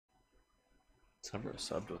Summer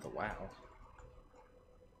subbed with a wow.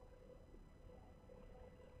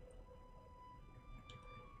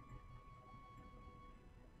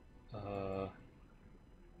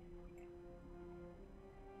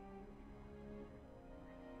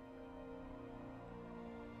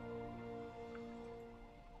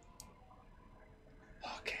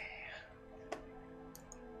 Okay.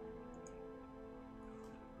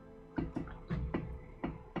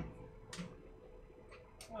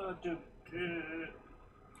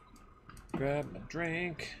 Grab my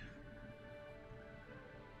drink.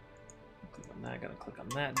 Click on that, gotta click on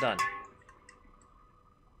that, done.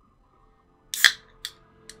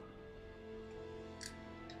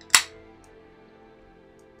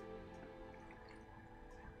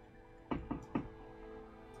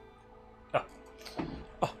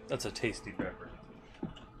 Oh, that's a tasty beverage.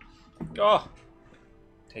 Oh,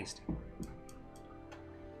 tasty.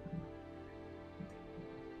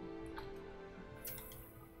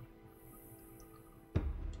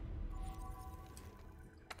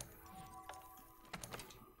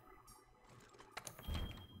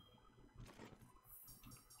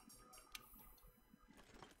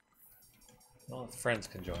 Well, if friends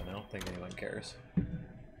can join, I don't think anyone cares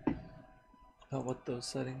about what those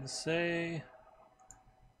settings say.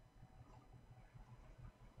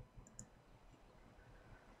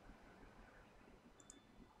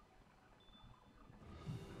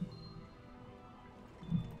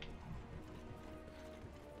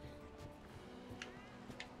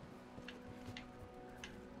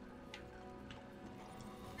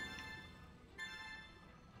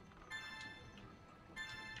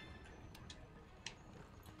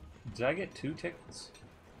 Did I get 2 tickets?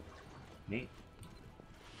 Neat.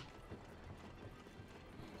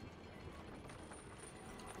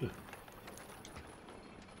 Ugh.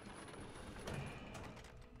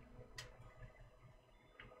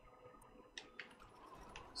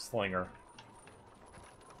 Slinger.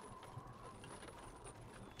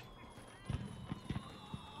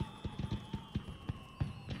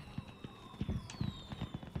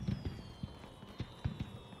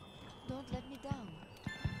 Don't let me down.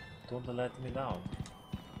 Don't let me down.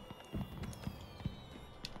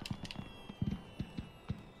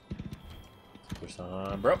 Super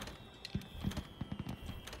Sun, bro.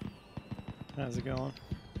 How's it going?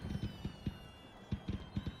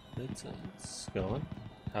 It's going.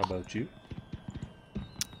 How about you?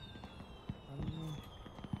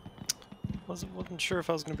 Wasn't sure if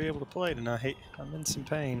I was going to be able to play tonight. I'm in some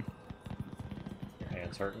pain. Your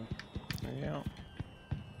hand's hurting? Yeah.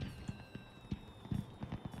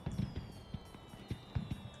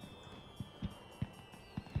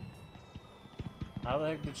 How the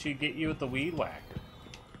heck did she get you with the weed whacker?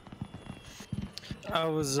 I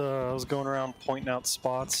was going around pointing out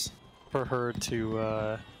spots for her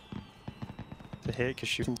to hit,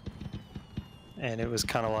 cause and it was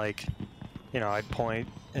kind of like, you know, I'd point,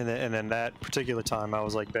 and then that particular time I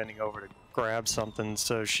was like bending over to grab something,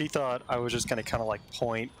 so she thought I was just gonna kind of like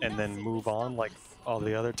point and then move on like all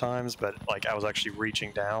the other times, but like I was actually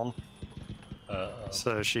reaching down.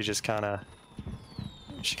 So she kind of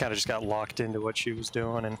just got locked into what she was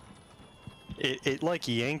doing, and it like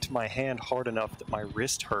yanked my hand hard enough that my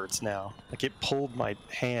wrist hurts now. Like it pulled my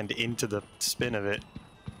hand into the spin of it.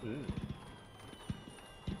 Ooh.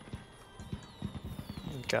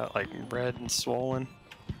 It got like red and swollen.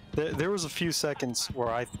 There was a few seconds where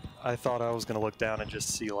I thought I was gonna look down and just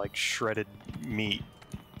see like shredded meat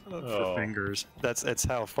for fingers. That's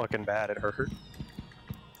how fucking bad it hurt.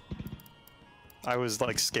 I was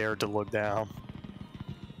like scared to look down.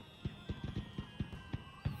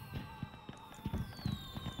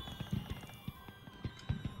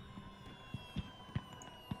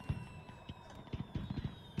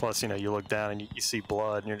 Plus, you know, you look down and you see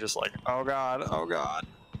blood, and you're just like, oh god, oh god.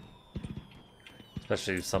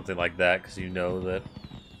 Especially something like that, because you know that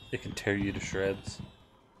it can tear you to shreds.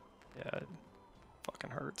 Yeah, it fucking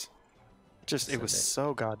hurts. It was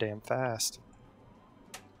so goddamn fast.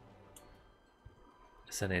 I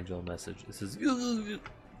sent Angel a message. It says,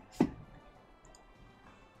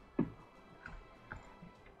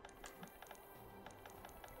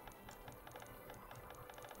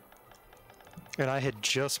 and I had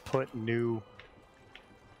just put new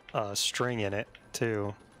string in it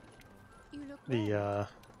too. You look The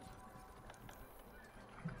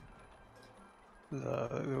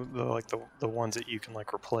like the ones that you can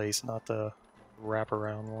like replace, not the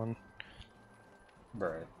wraparound one.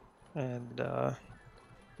 right. And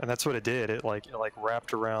that's what it did. It like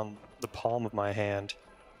wrapped around the palm of my hand,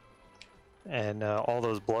 and all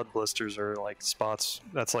those blood blisters are like spots.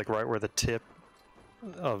 That's like right where the tip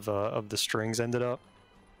of the strings ended up.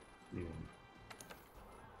 Yeah.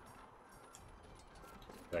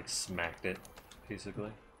 Like smacked it,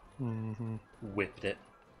 basically. Mm-hmm. Whipped it.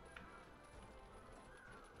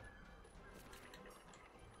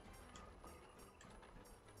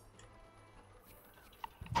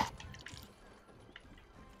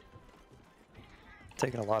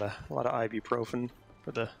 Taking a lot of ibuprofen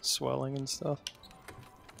for the swelling and stuff.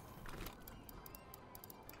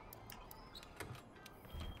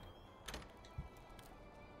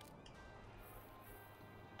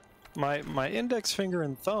 My index finger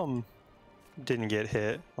and thumb didn't get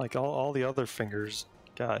hit. Like all the other fingers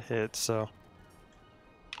got hit, so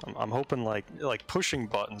I'm hoping like pushing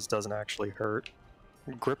buttons doesn't actually hurt.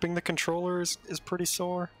 Gripping the controller is pretty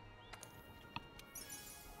sore.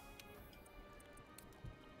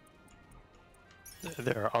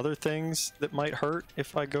 There are other things that might hurt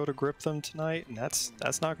if I go to grip them tonight, and that's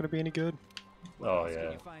not going to be any good. Oh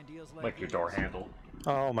yeah, like your door handle.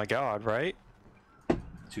 Oh my god, right?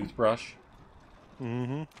 Toothbrush.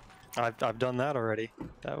 Mm-hmm. I've done that already.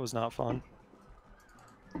 That was not fun.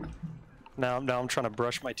 Now I'm trying to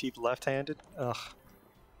brush my teeth left-handed. Ugh.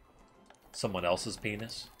 Someone else's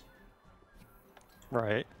penis.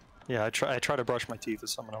 Right. Yeah, I try to brush my teeth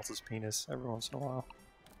with someone else's penis every once in a while.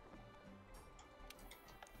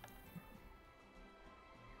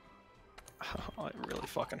 Oh, it really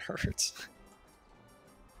fucking hurts.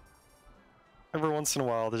 Every once in a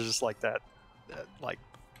while, there's just like that like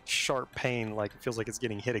sharp pain, like it feels like it's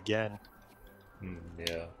getting hit again.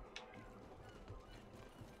 Yeah.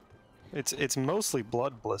 It's mostly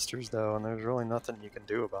blood blisters though, and there's really nothing you can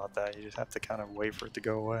do about that. You just have to kind of wait for it to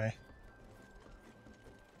go away.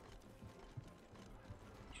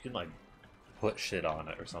 You can like put shit on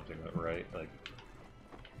it or something, right? Like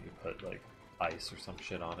you put like ice or some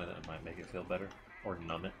shit on it, it might make it feel better, or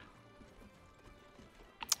numb it.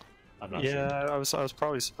 I'm not sure. Yeah, I was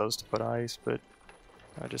probably supposed to put ice, but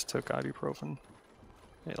I just took ibuprofen.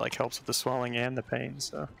 It like helps with the swelling and the pain,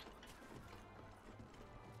 so.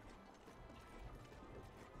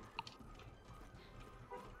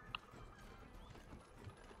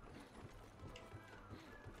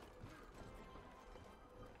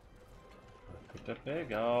 Look at the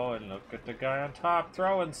big O and look at the guy on top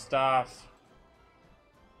throwing stuff.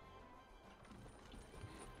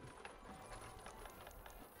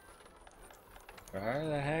 Where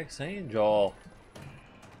the heck's Angel?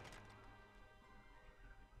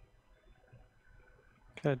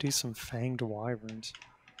 Gotta do some fanged wyverns.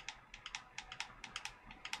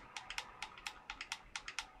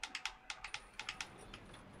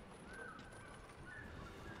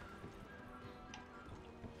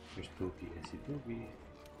 There's Poopy. I see Poopy.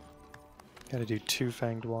 Gotta do 2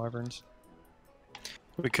 fanged wyverns.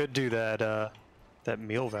 We could do that that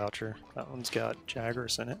meal voucher. That one's got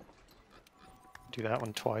Jagras in it. Do that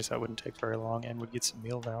one twice. That wouldn't take very long, and we'd get some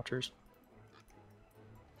meal vouchers.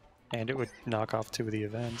 And it would knock off 2 of the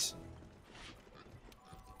events.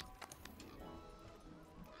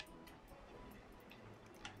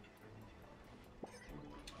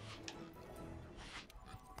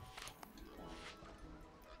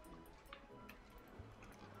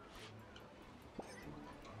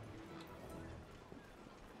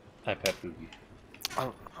 Hi, Pet Poopy.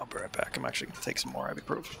 I'll be right back. I'm actually gonna take some more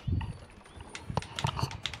ibuprofen.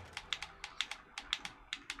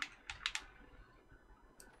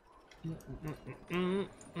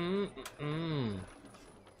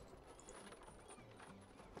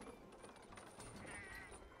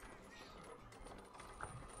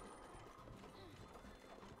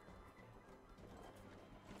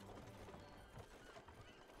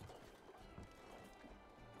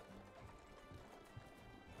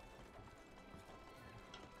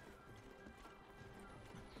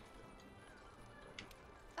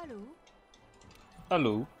 Hello?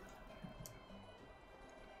 Hello.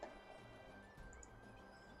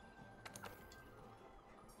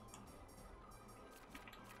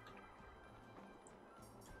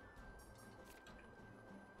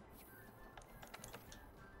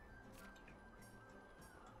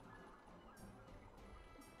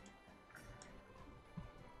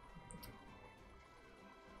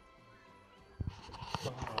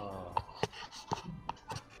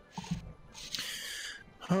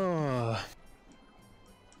 Oh.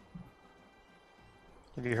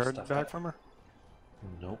 Have you heard Stuff back that- from her?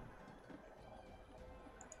 Nope.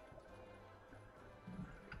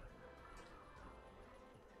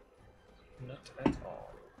 Not at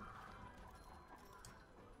all.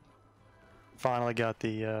 Finally got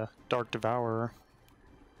the Dark Devourer.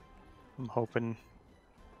 I'm hoping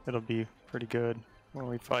it'll be pretty good when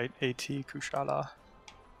we fight AT Kushala.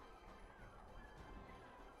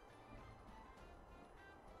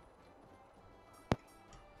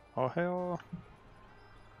 Oh hell.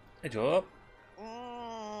 Hey, Joe.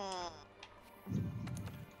 Mm.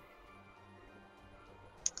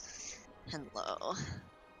 Hello.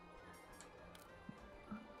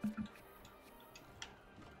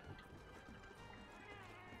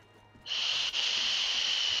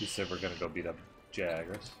 You said we're gonna go beat up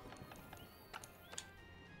Jaggers.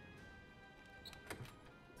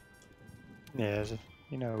 Yeah,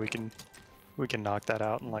 you know, we can knock that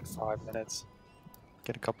out in like 5 minutes.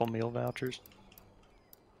 Get a couple meal vouchers.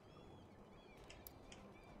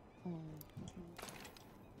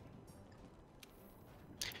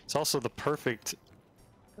 It's also the perfect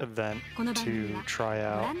event to try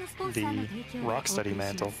out the Rocksteady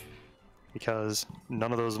Mantle, because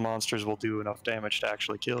none of those monsters will do enough damage to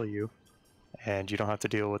actually kill you, and you don't have to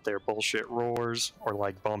deal with their bullshit roars or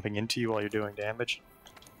like bumping into you while you're doing damage.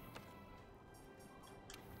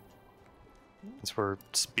 Since we're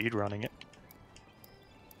speedrunning it.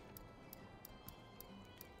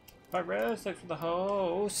 Virus, thanks for the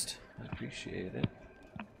host. I appreciate it.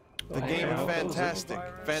 The game is fantastic.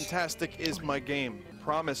 Fantastic is my game.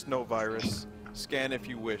 Promise no virus. Scan if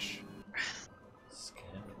you wish.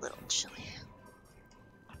 A little chilly.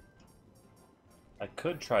 I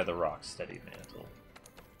could try the Rocksteady Mantle.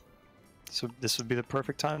 So this would be the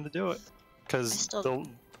perfect time to do it, because they'll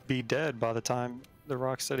be dead by the time the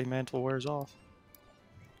Rocksteady Mantle wears off.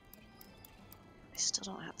 I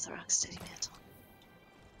still don't have the Rocksteady Mantle.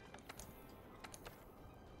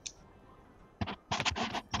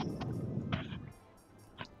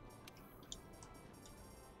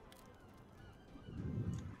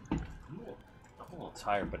 I'm a little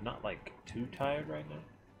tired, but not like too tired right now.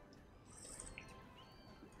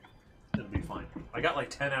 It'll be fine. I got like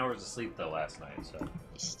 10 hours of sleep though last night, so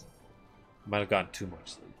might have gotten too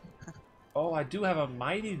much sleep. Oh, I do have a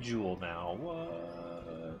Mighty Jewel now.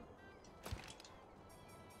 What?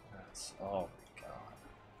 That's, oh my god.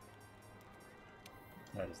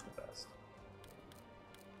 That is the best.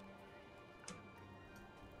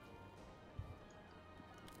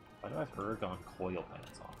 Why do I have Ergon coil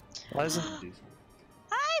pants on? Why isn't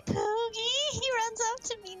Hi, Poogie! He runs up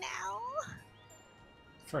to me now.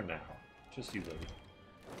 For now. Just you wait.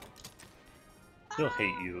 He'll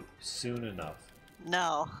hate you soon enough.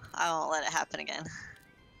 No, I won't let it happen again.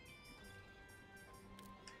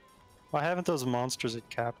 Why haven't those monsters at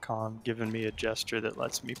Capcom given me a gesture that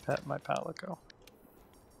lets me pet my Palico?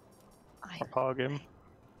 Or hug him?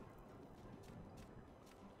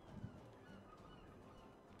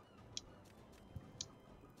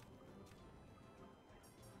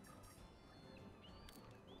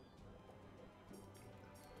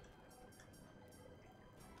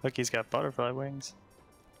 Look, he's got butterfly wings.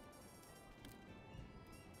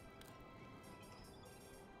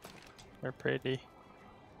 They're pretty.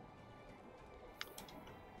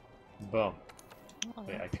 Boom. Oh,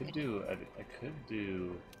 Wait, I could do a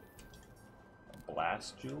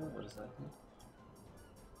blast jewel. What does that do?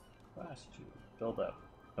 Blast jewel. Build up.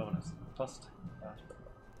 Bonus. Plus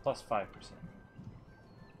 5%.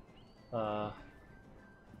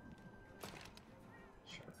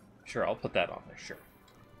 Sure, I'll put that on there, sure.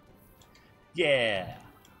 Yeah!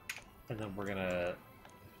 And then we're gonna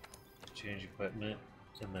change equipment,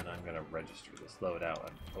 and then I'm gonna register this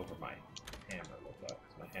loadout over my hammer loadout,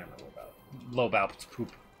 because my hammer loadout's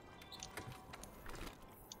poop.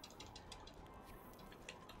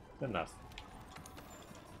 Good enough.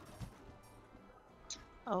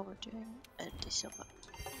 Oh, we're doing a Silva.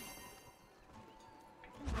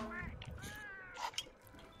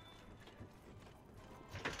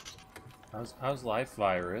 How's life,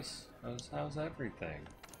 virus? How's everything?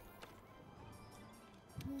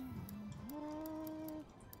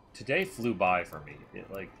 Today flew by for me.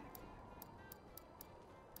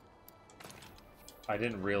 I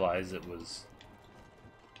didn't realize it was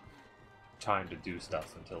time to do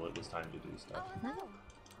stuff until it was time to do stuff. Oh no.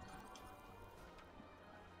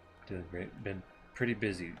 Doing great. Been pretty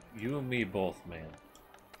busy. You and me both, man.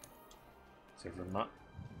 Except for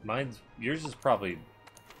yours is probably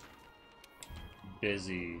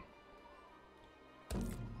busy,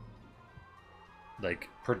 like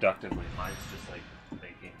productively. Mine's just like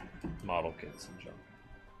making model kits and junk.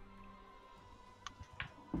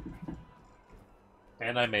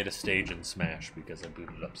 And I made a stage in Smash because I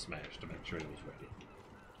booted up Smash to make sure it was ready.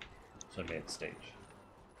 So I made a stage.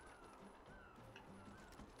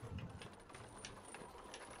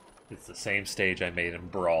 It's the same stage I made in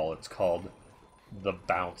Brawl. It's called the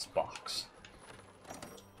Bounce Box.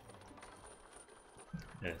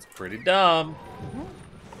 And it's pretty dumb.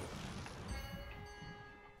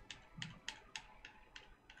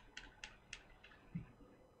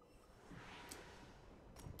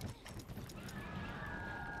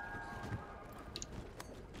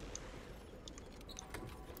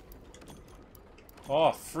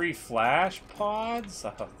 Oh, free flash pods?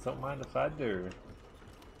 Don't mind if I do.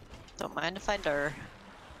 Don't mind if I do.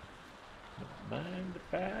 Don't mind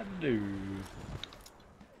if I do.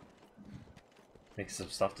 Make some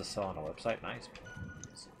stuff to sell on a website. Nice.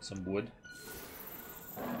 Some wood.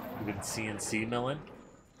 We can CNC milling.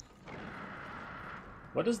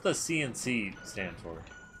 What does the CNC stand for?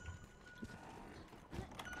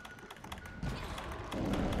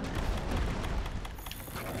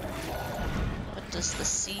 What does the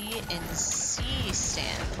C in C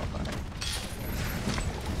stand for?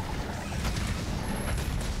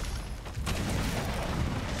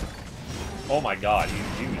 Oh my god,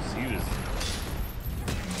 he was.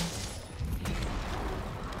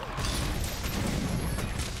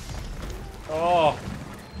 Oh,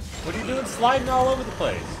 what are you doing sliding all over the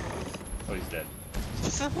place? Oh, he's dead.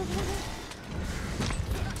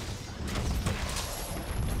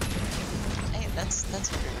 Hey, that's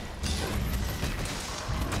weird.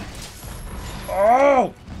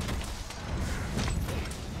 Oh!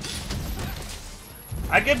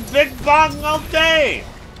 I get big bong all day!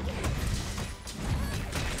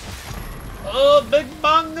 Oh, big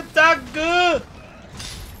bong attack good!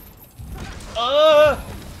 Ah,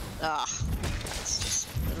 that's just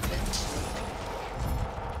a little bit.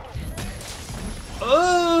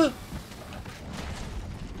 Oh,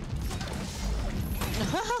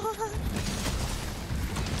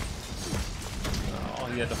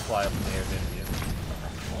 you had to fly up in the air, didn't you?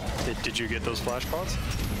 Did you get those flash pods?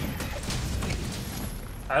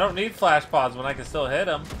 I don't need flash pods when I can still hit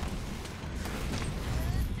him.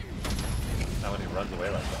 Not when he runs away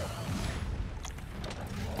like that.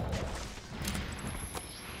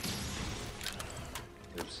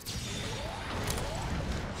 Oops.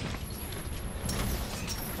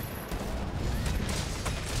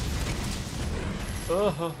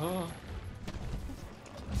 Oh.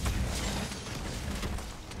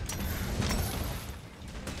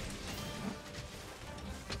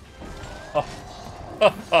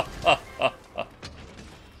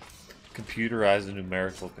 Computerized and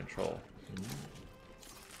numerical control.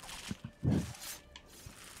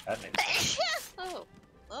 That makes sense. Oh,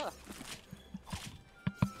 ugh.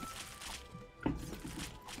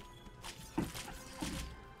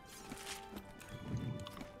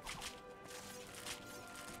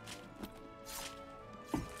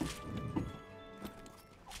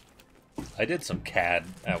 I did some CAD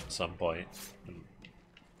at some point.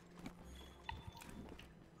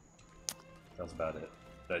 That was about it.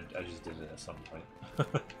 I just did it at some point.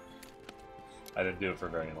 I didn't do it for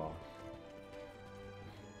very long.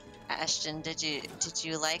 Ashton, did you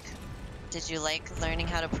like learning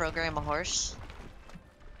how to program a horse?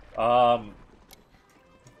 I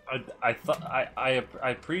thought I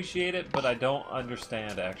appreciate it, but I don't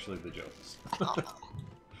understand actually the jokes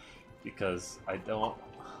because I don't.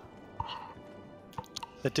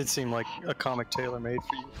 That did seem like a comic tailor-made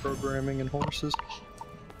for you, programming and horses.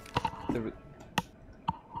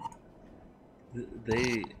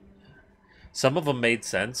 Some of them made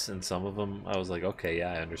sense, and some of them I was like, okay,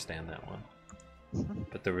 yeah, I understand that one.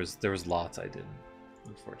 But there was lots I didn't,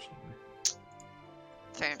 unfortunately.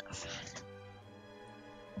 Fair enough.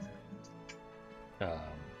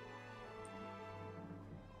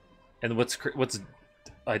 And what's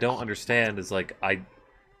I don't understand is like I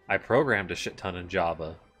programmed a shit ton in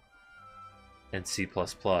Java and C++,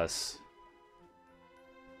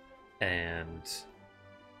 and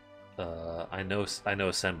I know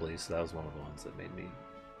assembly, so that was one of the ones that made me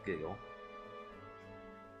giggle.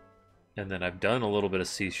 And then I've done a little bit of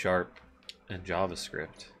C# and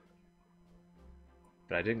JavaScript,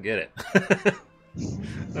 but I didn't get it.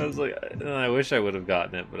 I was like, I wish I would have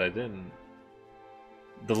gotten it, but I didn't.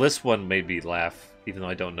 The Lisp one made me laugh, even though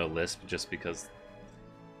I don't know Lisp, just because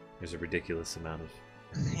there's a ridiculous amount of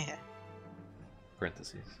Yeah.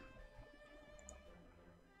 parentheses.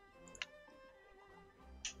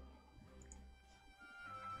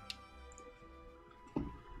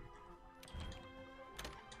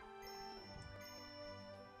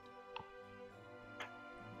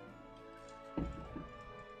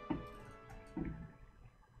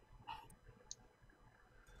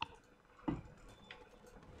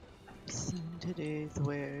 Today's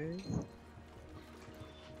words.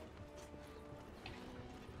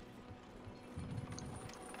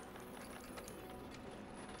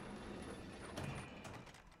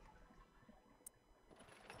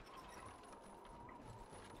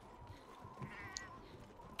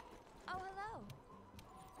 Oh, hello.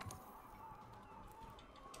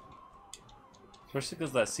 Especially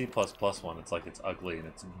because that C++ one, it's like it's ugly and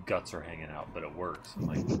its guts are hanging out, but it works. I'm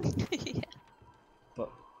like, Yeah.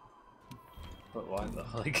 but why though?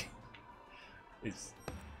 Like, It's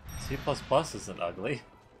C++ isn't ugly.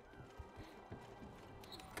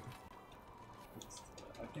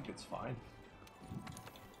 I think it's fine.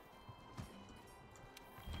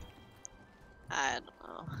 I don't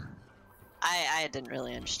know. I didn't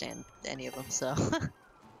really understand any of them, so.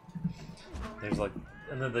 There's like,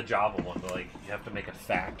 and then the Java one, like you have to make a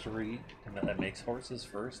factory and that makes horses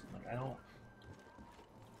first. Like I don't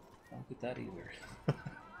get that either.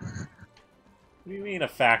 What do you mean a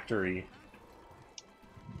factory?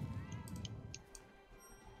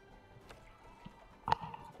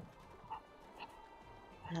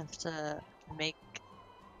 I have to make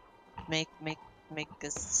a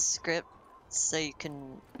script so you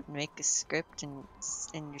can make a script in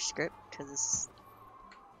your script because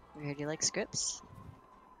we heard you like scripts.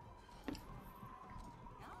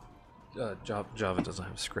 Java doesn't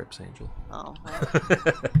have scripts, Angel. Oh, well,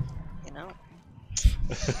 you know.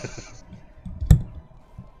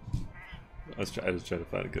 I was trying to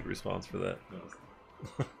find a good response for that.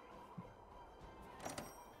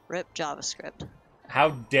 Rip JavaScript. How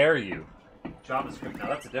dare you? JavaScript. Now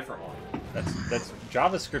that's a different one. That's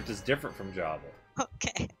JavaScript is different from Java.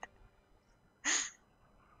 Okay.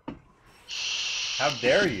 How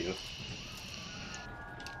dare you?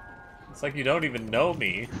 It's like you don't even know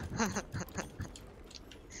me.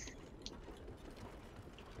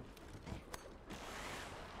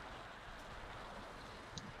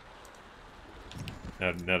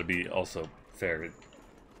 Now to be also fair, you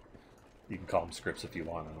can call them scripts if you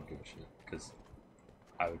want. I don't give a shit because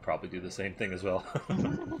I would probably do the same thing as well.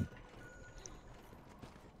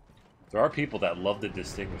 There are people that love to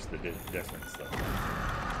distinguish the difference, though.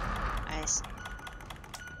 I see.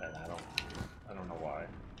 And I don't know why.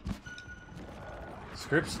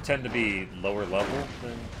 Scripts tend to be lower level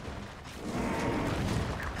than,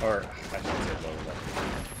 or I should say lower level.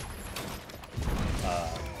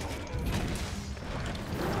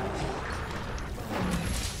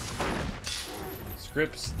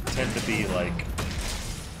 Scripts tend to be like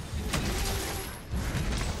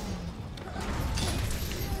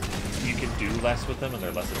you can do less with them and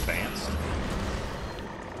they're less advanced.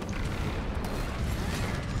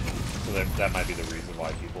 So that might be the reason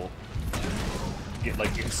why people get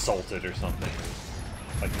like insulted or something.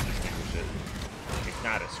 Like to distinguish it. It's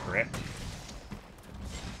not a script.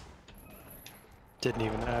 Didn't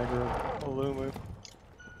even aggro Olumu.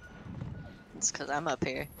 It's because I'm up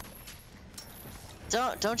here.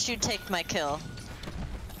 Don't you take my kill.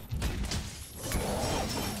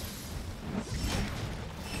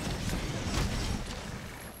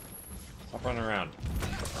 Stop running around.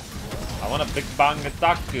 I want a big bang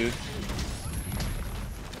attaku.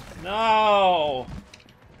 No!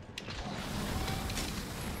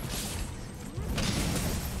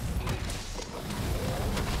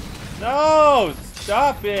 No!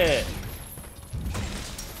 Stop it!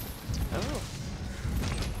 Oh.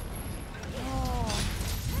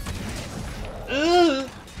 Ugh!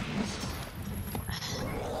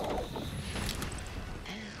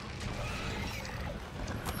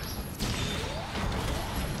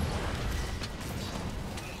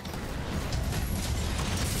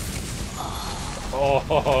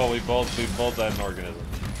 Oh, we both had an organism.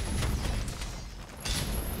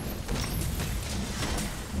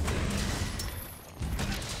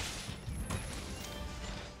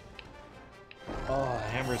 Oh, the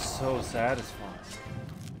hammer's so satisfying.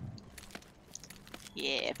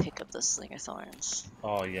 Yeah, pick up the Slinger Thorns.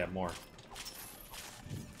 Oh yeah, more.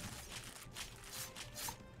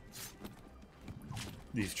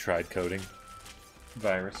 You've tried coding,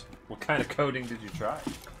 Virus. What kind of coding did you try?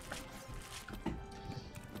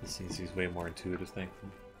 The CNC's way more intuitive,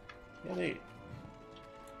 thankfully. Yeah,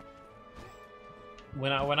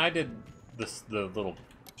 when I did the little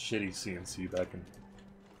shitty CNC back in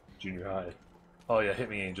junior high. Oh yeah, hit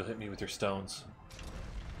me, Angel. Hit me with your stones.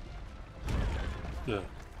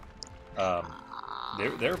 Ugh.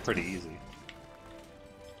 They were pretty easy.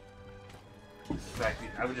 In fact,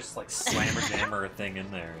 I would just like slam or jammer a thing in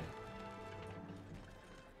there.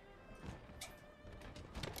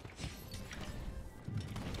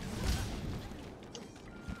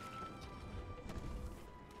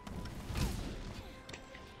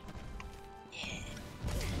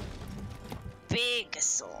 Big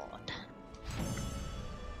sword.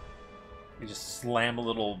 You just slam a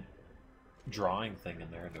little drawing thing in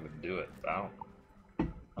there and it would do it. I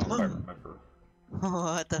don't know if I remember.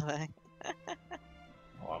 What the heck?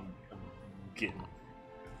 Oh, I'm getting.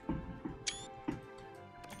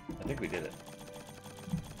 I think we did it.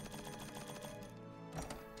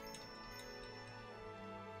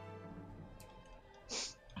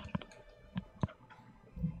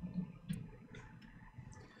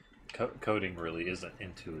 coding really isn't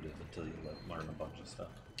intuitive until you learn a bunch of stuff.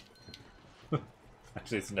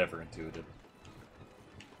 Actually, it's never intuitive.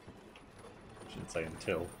 I shouldn't say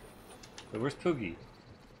until. But where's Poogie?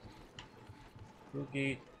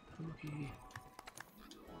 Poogie.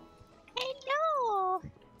 Hello!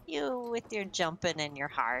 You with your jumping and your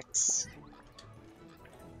hearts.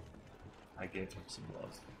 I gave him some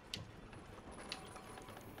love.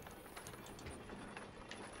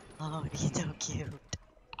 Oh, he's so cute.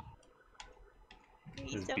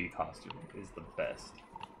 His bee costume is the best.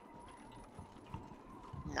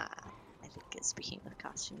 Nah, I think his behemoth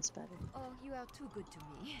costume is better. Oh, you are too good to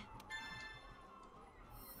me.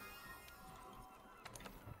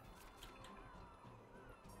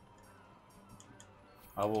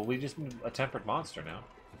 Oh, well, we just need a tempered monster now.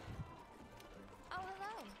 Oh,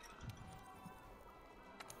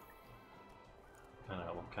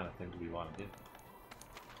 hello. What kind of thing do we want to do?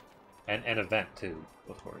 And an event, too,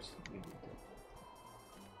 of course. We need to.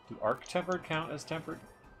 Do arc tempered count as tempered?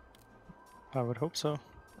 I would hope so.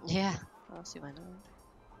 Yeah, I'll see why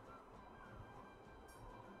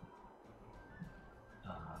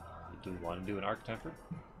not. Do we want to do an arc tempered?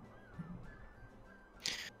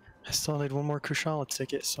 I still need one more Kushala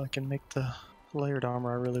ticket so I can make the layered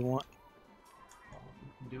armor I really want. We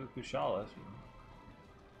can do a Kushala.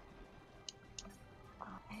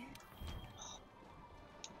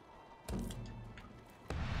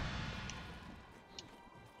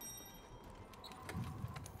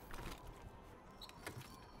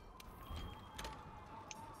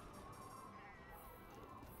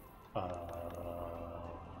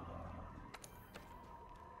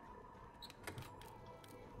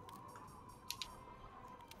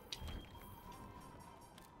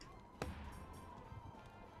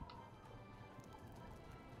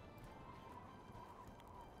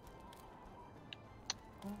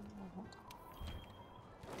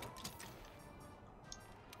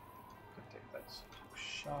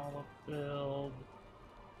 Kushala build.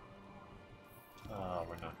 Oh,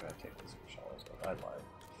 we're not gonna take this Kushala build. I lied.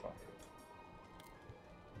 Fuck it.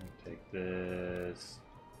 I'm gonna take this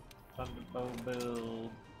Thunderbow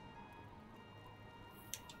build.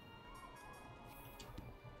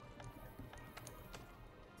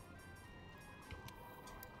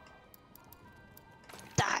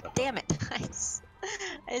 Ah, damn it!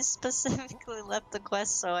 I specifically left the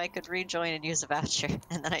quest so I could rejoin and use a voucher,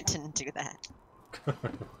 and then I didn't do that.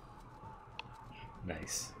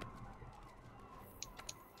 Nice.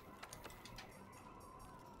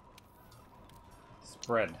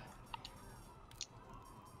 Spread.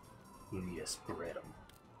 Yeah, spread them.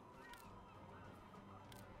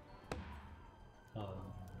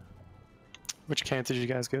 Which camp did you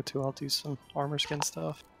guys go to? I'll do some armor skin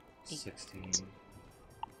stuff. 16.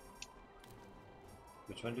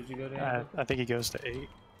 Which one did you go to? I think he goes to 8.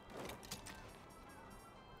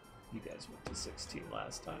 You guys went to 16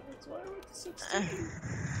 last time. That's why I went to 16.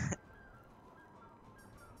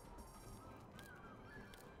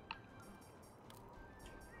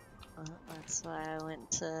 That's why I went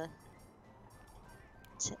to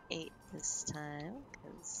 8 this time,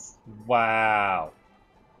 because Wow.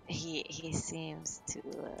 he seems to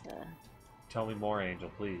Tell me more, Angel,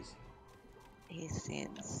 please. he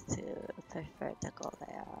seems to prefer to go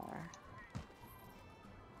there.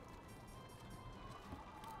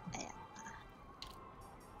 Yeah.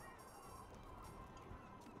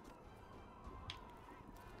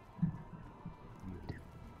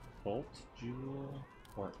 Bolt Jewel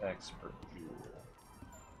or Expert Jewel?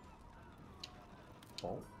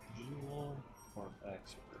 Bolt Jewel or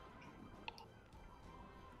Expert Jewel?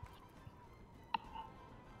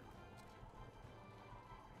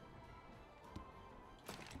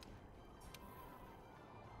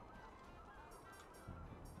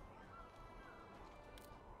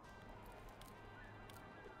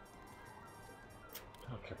 I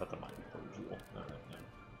don't care about the Mighty Bolt Jewel. No.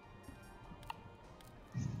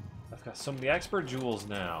 I've got so many Expert Jewels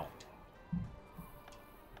now.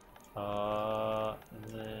 And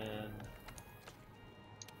then...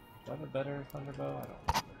 Do I have a better Thunderbow? I don't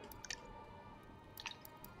remember.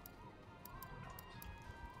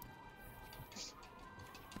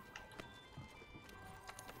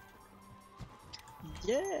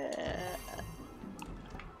 Yeah.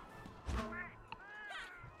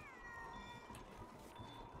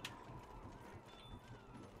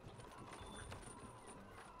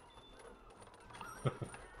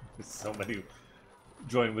 There's so many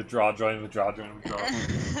join, withdraw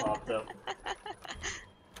popped up.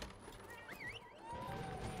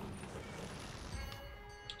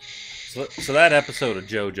 So that episode of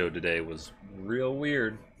JoJo today was real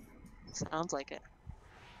weird. Sounds like it.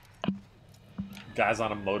 guys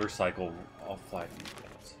on a motorcycle off flag,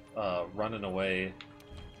 running away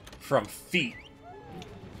from feet.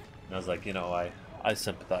 And I was like, you know, I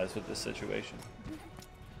sympathize with this situation.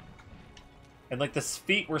 And like the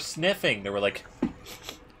feet were sniffing. They were like, I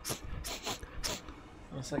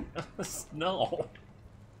was like, no,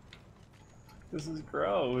 this is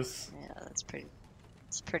gross. Yeah, that's pretty.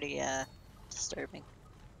 It's pretty disturbing.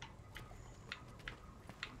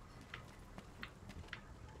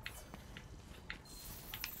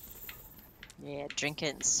 Yeah, drink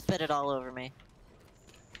it and spit it all over me.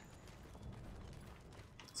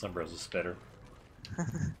 Sunbrow's a spitter.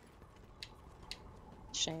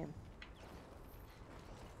 Shame.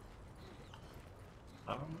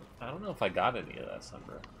 I don't know if I got any of that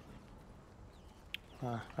Sunbrow.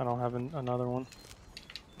 I don't have another one.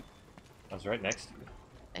 I was right next to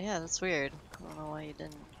you. Yeah, that's weird. I don't know why you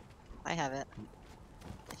didn't. I have it.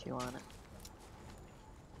 If you want it.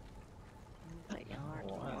 But you are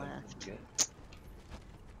to Oh, the I didn't left. get-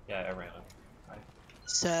 Yeah, I ran it.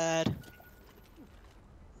 Sad.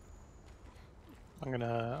 I'm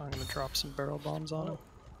gonna drop some barrel bombs on him.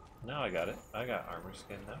 Now I got it. I got armor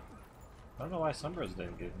skin now. I don't know why Sunbrow's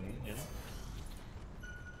didn't give me, you know?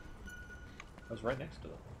 I was right next to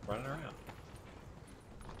them, running around.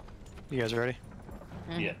 You guys ready?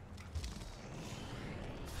 Yeah.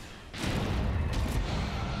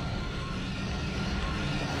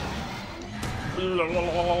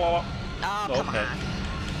 Oh, come Okay.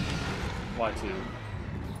 on. Y2.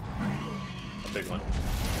 A big one.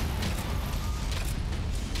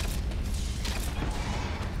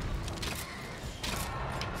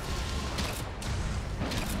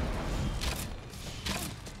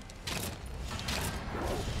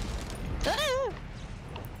 Ah!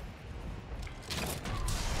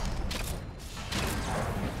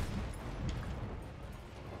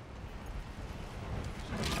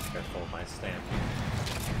 Careful of my stand.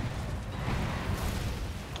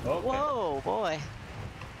 Okay. Whoa, boy.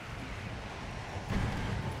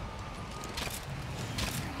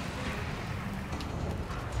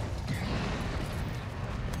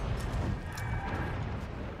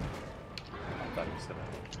 I thought he was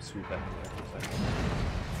gonna swoop at me there for a second.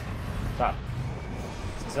 Stop.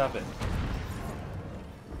 Stop it.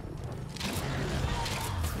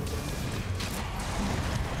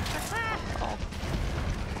 Oh.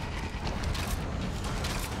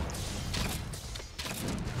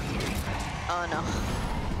 Oh no.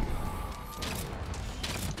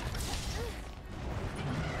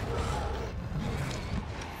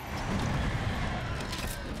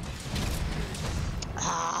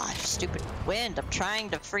 Ah, stupid wind. I'm trying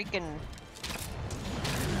to freaking.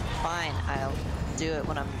 Fine, I'll do it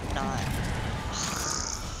when I'm not.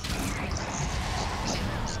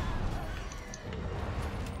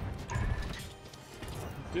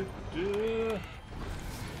 Do. Ooh.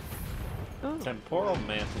 Temporal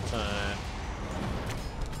mantle time.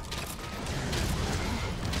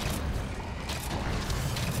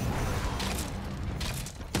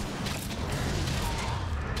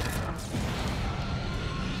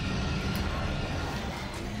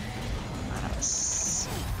 I was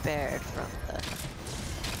spared from the.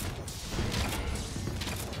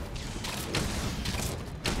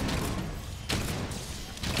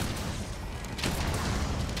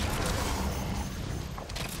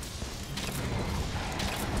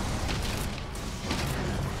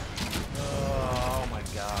 Oh my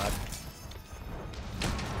god.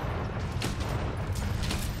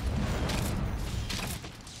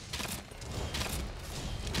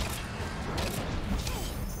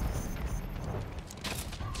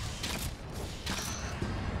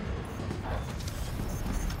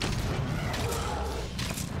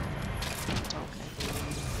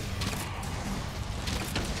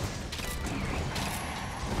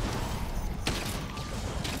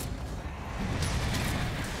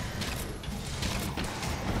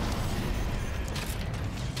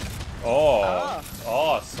 Oh.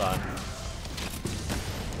 Oh, son.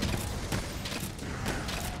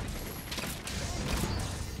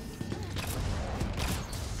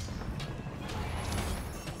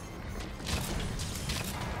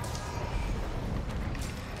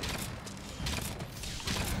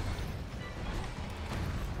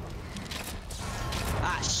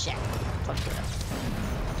 Ah, shit. Fuck it up.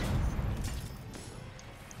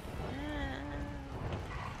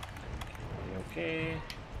 You okay?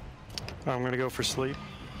 I'm gonna go for sleep.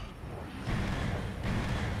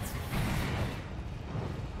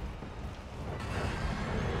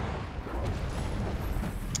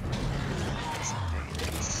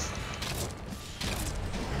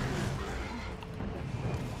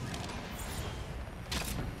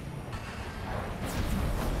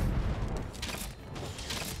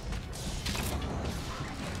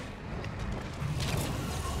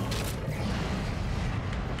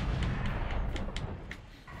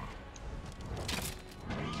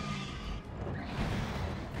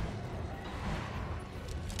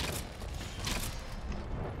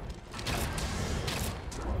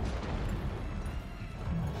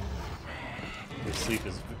 sleep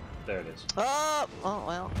is... There it is. Oh! Oh,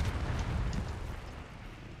 well.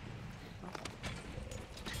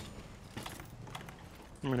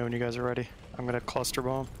 Let me know when you guys are ready. I'm gonna cluster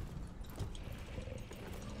bomb.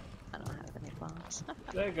 I don't have any bombs.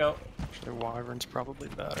 There you go. Actually, Wyvern's probably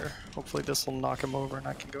better. Hopefully this will knock him over and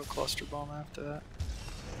I can go cluster bomb after that.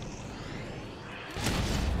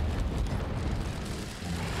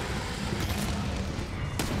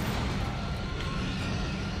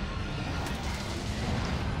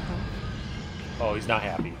 Oh, he's not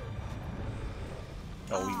happy.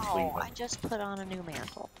 Oh, he's Oh, leaving. I just put on a new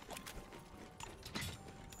mantle.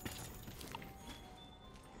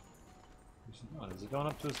 Where's he going? Is he going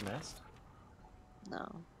up to his nest? No,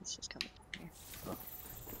 it's just coming here.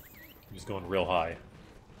 He's going real high.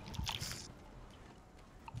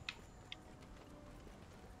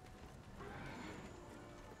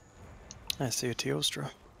 I see a Teostra.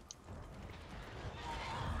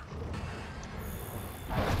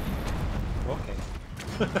 Okay.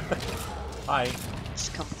 Hi.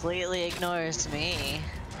 Just completely ignores me.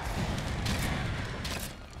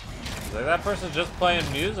 Like, that person's just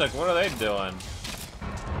playing music. What are they doing?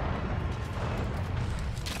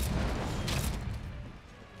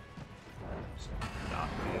 Not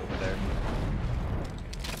be over there.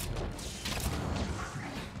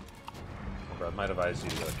 Oh, bro, I might advise you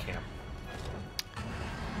to go to camp.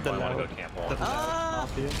 Oh, I want to go to camp one.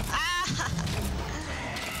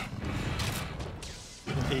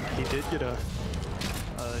 He did get a...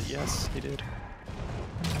 yes, he did.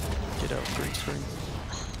 Get out green screen.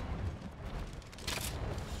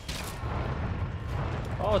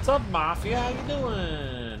 Oh, what's up, Mafia? How you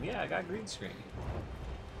doing? Yeah, I got green screen.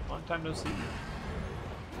 Long time no see.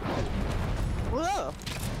 Whoa!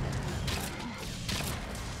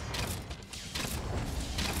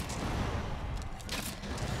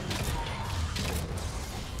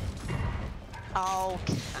 Oh,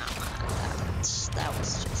 come on.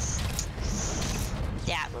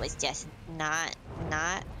 That was just not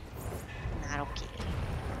okay.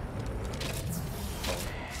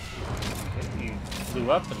 Okay, he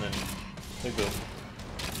flew up and then big boom.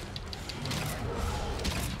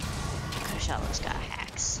 Kushalla's got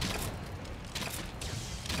hacks.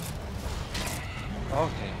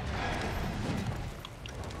 Okay.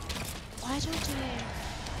 Why don't they?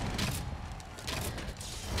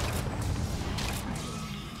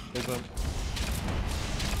 Big boom.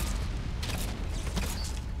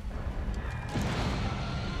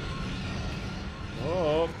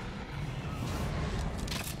 Oh.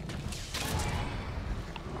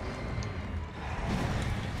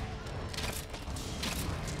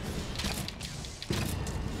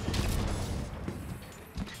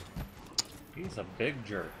 He's a big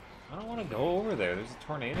jerk. I don't want to go over there. There's a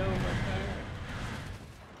tornado right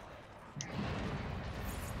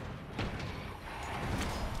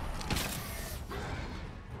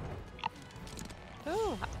there.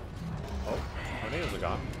 Ooh. Oh, tornadoes are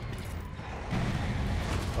gone.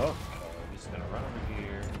 Oh, I'm just gonna run over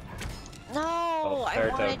here. No, Oh, I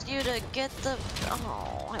ferret wanted out. you to get the.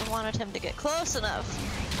 Oh, I wanted him to get close enough.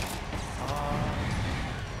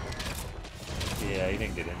 Yeah, he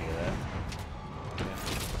didn't get any of that.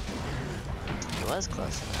 He was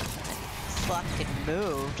close enough. And then fucking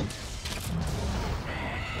moved.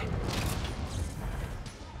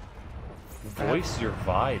 Voice your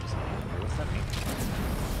vibes. What's that mean?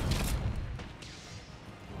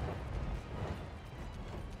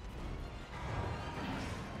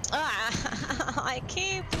 Ah, I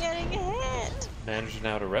keep getting hit. Managing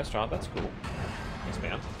out a restaurant, that's cool. Thanks,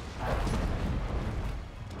 man.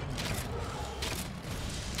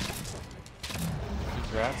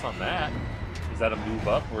 Congrats on that. Is that a move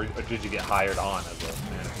up, or did you get hired on as a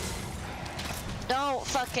manager? Don't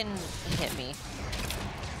fucking hit me.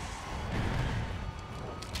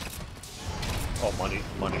 Oh,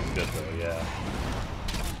 money's good though, yeah.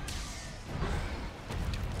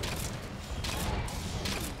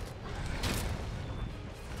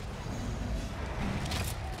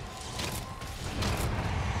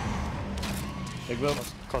 Big boom.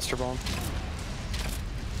 Cluster bomb.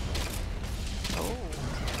 Oh.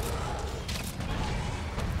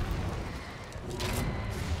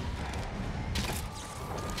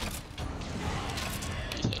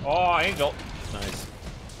 Oh, Angel. Nice.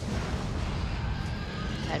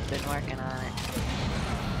 I've been working on it.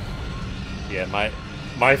 Yeah,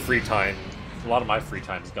 my free time, a lot of my free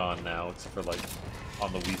time's gone now, except for like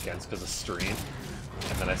on the weekends because of stream,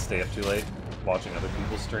 and then I stay up too late watching other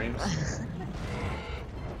people's streams,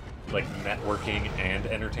 like networking and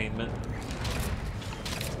entertainment.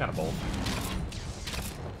 It's kind of both.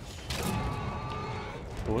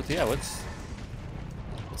 But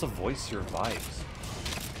what's a voice your vibes?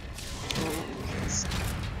 Please.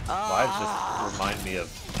 Lives just remind me of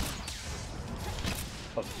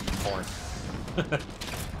porn.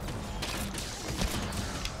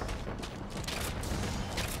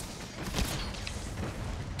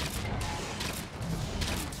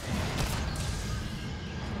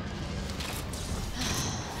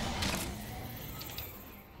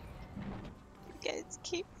 You guys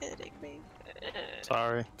keep hitting me.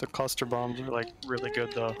 Sorry. The cluster bombs are like really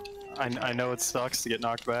good though. I know it sucks to get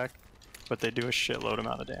knocked back, but they do a shitload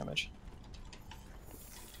amount of damage.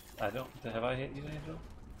 I don't. Have I hit you, Angel?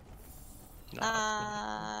 No,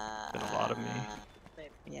 it's been a lot of me.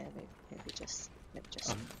 Maybe just.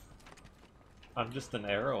 I'm just an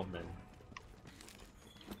arrowman.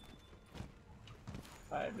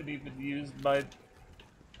 I haven't even used my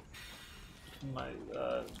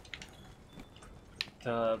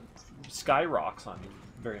sky rocks on you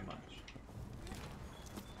very much.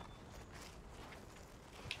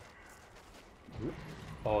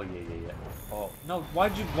 Oh yeah. Oh no! Why?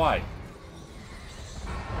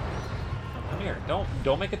 No, come here!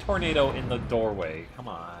 Don't make a tornado in the doorway. Come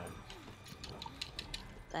on.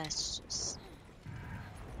 That's just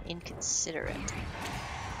inconsiderate.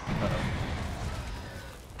 Uh-oh.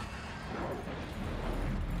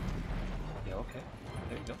 Yeah. Okay.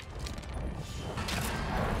 There you go.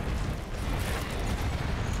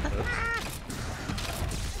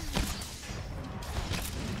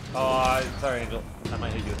 Oh, sorry, Angel. I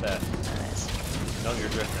might hit you with that. Nice. No, you're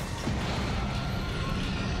drifting.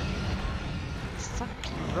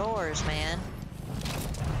 Fucking roars, man.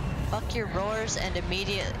 Fuck your roars and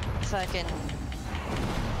immediate fucking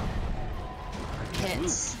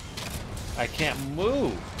hits. I can't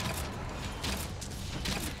move.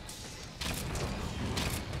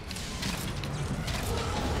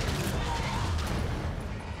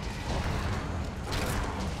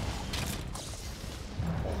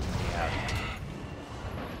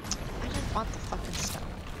 I didn't want the fucking stuff.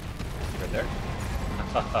 Right there.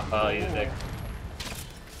 Haha, you dick.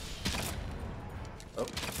 Oh,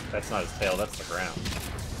 that's not his tail, that's the ground.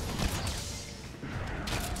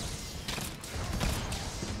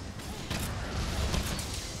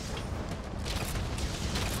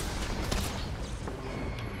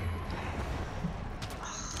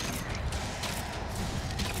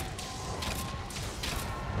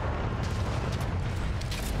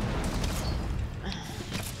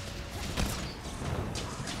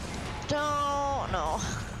 Don't know.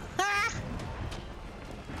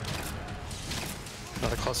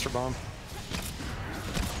 Another cluster bomb.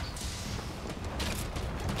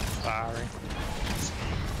 Sorry.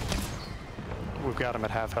 We've got him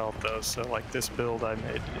at half health though, so like this build I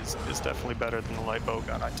made is definitely better than the light bow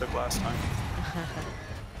gun I took last time.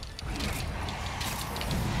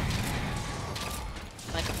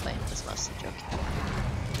 My complaint was mostly joking.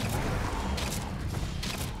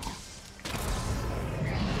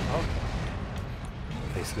 Oh.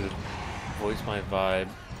 Basically, voice my vibe.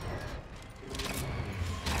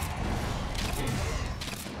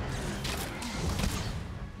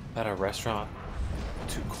 At a restaurant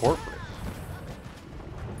to corporate.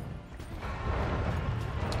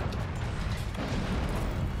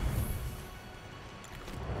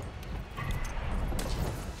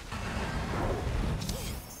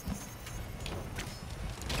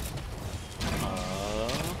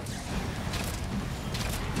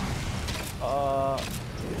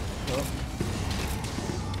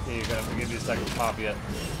 Yeah, you're gonna give me a second to pop yet.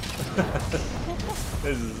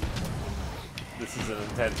 This is an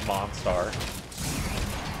intense Monstar.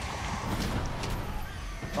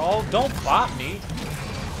 Oh, don't bop me!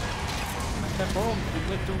 My temporal, you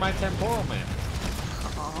went through my temporal, man.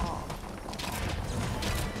 Oh.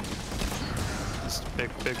 Just a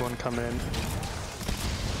big one coming in.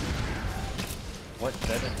 What,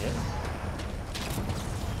 that didn't hit?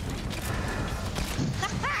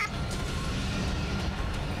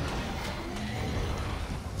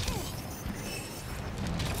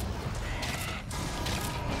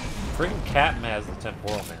 Freaking Captain has the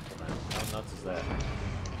temporal mantle now. How nuts is that?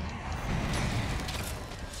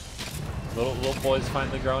 Little boy's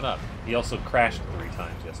finally grown up. He also crashed 3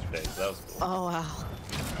 times yesterday, so that was cool. Oh wow.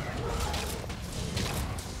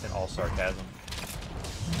 In all sarcasm.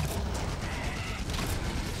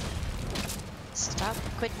 Stop.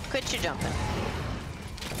 Quit your jumping.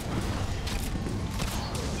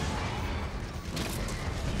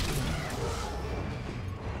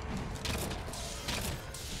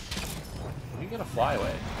 When are you gonna fly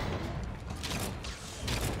away?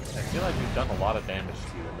 I feel like we've done a lot of damage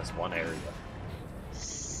to you in this one area.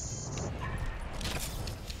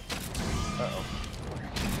 Uh-oh.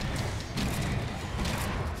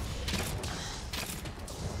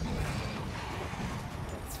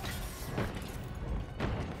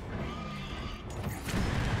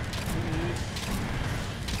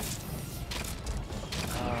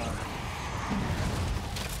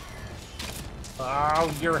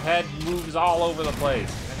 Oh, your head moves all over the place.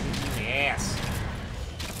 In the ass.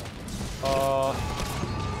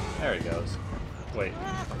 There he goes. Wait,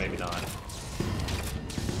 or maybe not.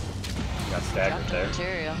 Got staggered Dropped there.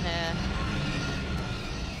 material, yeah.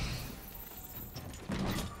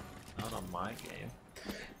 Not on my game.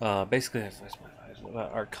 Basically, I flashed my eyes.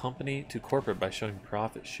 Our company to corporate by showing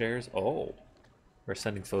profit shares. Oh. We're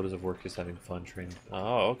sending photos of work, just having fun training.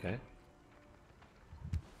 Oh, okay.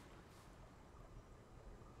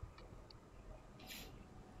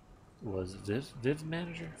 Was Viv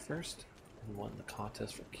manager first? And won the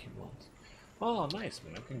contest for Q1s. Oh, nice,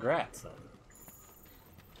 man. Congrats, then.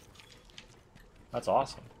 That's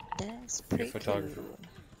awesome. That's You're pretty a photographer. cool.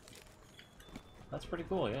 That's pretty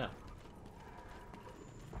cool, yeah.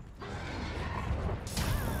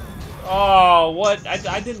 Oh, what?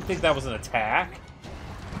 I didn't think that was an attack.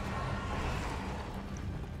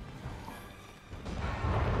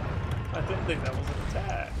 I didn't think that was an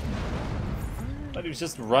attack. I thought he was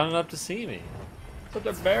just running up to see me. But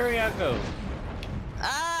the Barrier goes.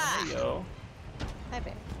 Ah! There you go. Hi,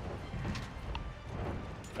 Bear.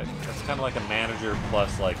 That's kind of like a manager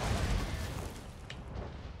plus, like...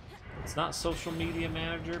 It's not social media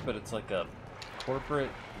manager, but it's like a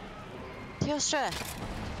corporate... Teostra!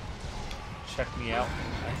 Check me out.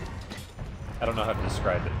 I don't know how to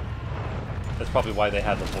describe it. That's probably why they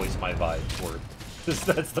had the voice my vibe word.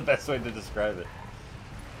 That's the best way to describe it.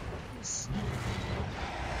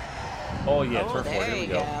 Oh yeah, Oh, turf war, there here we you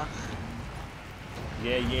go. go.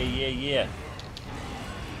 Yeah.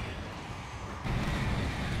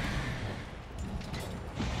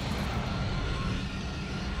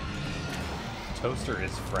 Toaster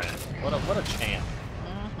is friend. What a champ.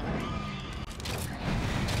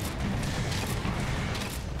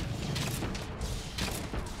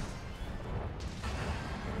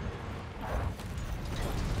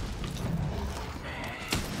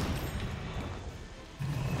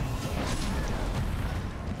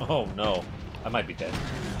 Oh no, I might be dead.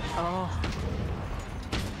 Oh.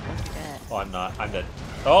 Good. Oh, I'm not. I'm dead.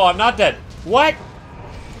 Oh, I'm not dead. What?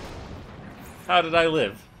 How did I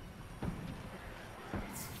live?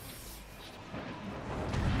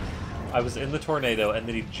 I was in the tornado and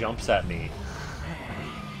then he jumps at me.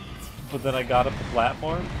 But then I got up the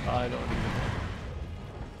platform? I don't even know.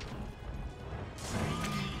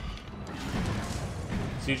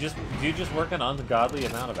 So do you just work an ungodly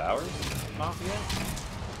amount of hours in Mafia?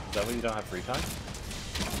 Is that why you don't have free time?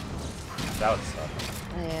 That would suck.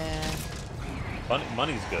 Yeah.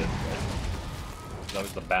 Money's good, but it's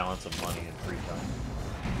always the balance of money and free time.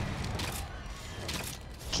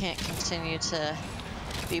 Can't continue to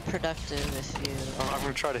be productive if you... I'm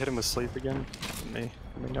gonna try to hit him with sleep again. Let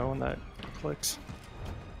me know when that clicks.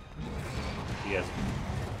 Yes.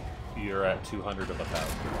 You're at 200 of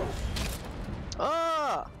 1,000.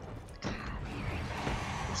 Oh! God.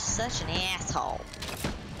 You're such an asshole.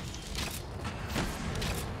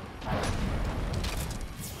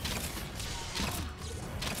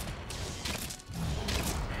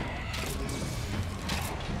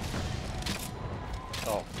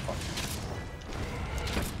 Oh, fuck.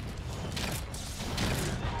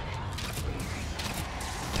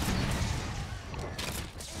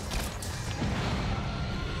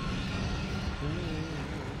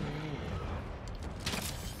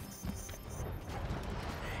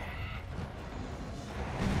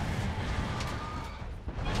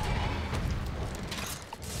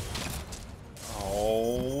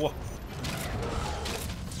 Oh.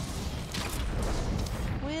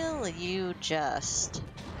 Will you just...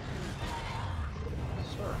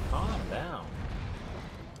 Sir, calm down.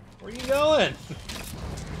 Where are you going?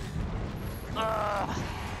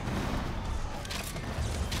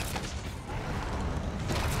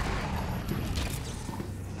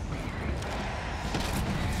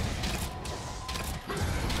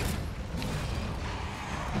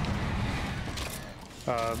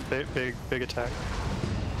 Big attack.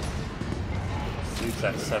 Sleeps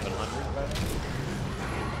at 700, right?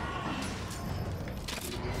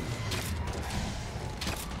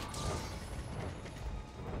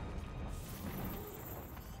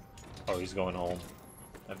 Oh, he's going home,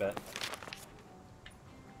 I bet.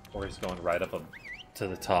 Or he's going right up to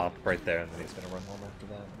the top, right there, and then he's going to run home after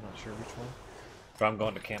that. I'm not sure which one. But I'm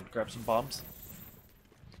going to camp to grab some bombs.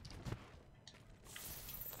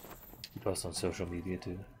 You post on social media,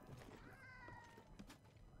 too.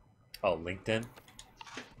 Oh, LinkedIn?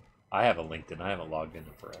 I have a LinkedIn. I haven't logged in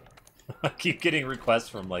forever. I keep getting requests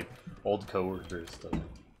from, like, old coworkers to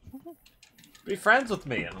be friends with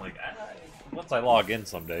me. I'm like, once I log in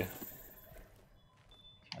someday.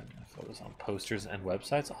 Photos on posters and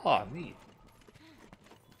websites. Oh, neat.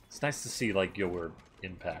 It's nice to see, like, your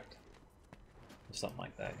impact. Or something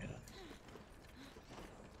like that, you know.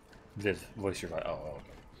 Did voice your oh,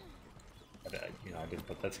 okay. I didn't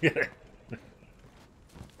put that together.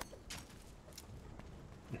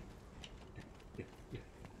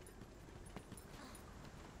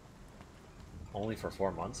 Only for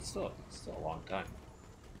 4 months? It's still a long time.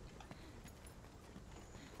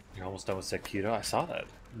 You're almost done with Sekiro? I saw that.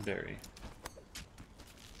 Very.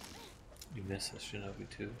 You missed a Shinobi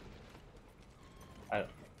too?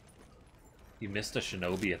 You missed a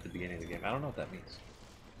Shinobi at the beginning of the game. I don't know what that means.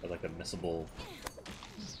 Or like a missable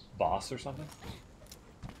boss or something?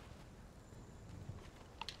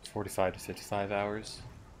 45 to 55 hours.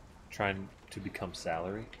 Trying to become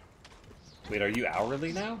salary. Wait, are you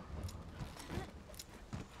hourly now?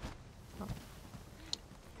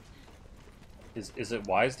 Is it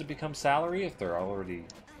wise to become salary if they're already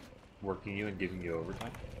working you and giving you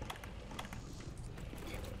overtime?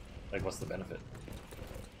 Like, what's the benefit?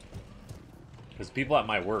 Because people at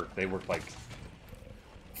my work, they work like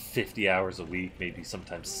 50 hours a week, maybe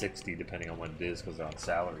sometimes 60, depending on when it is, because they're on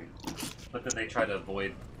salary. But then they try to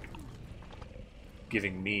avoid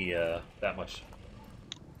giving me that much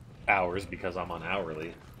hours because I'm on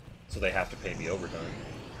hourly, so they have to pay me overtime.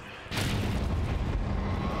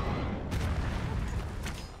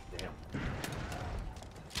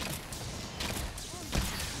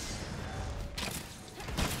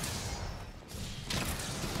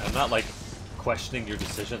 I'm not like questioning your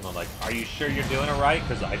decision. I'm like, are you sure you're doing it right?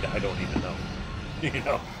 Because I don't even know. You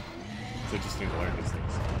know? So just need to learn these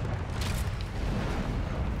things.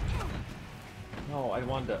 No, I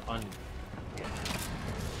wanted to yeah.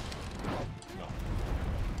 No.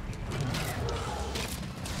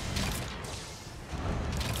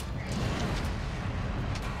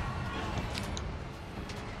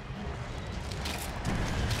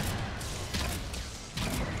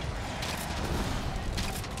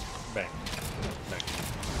 Bang. Bang.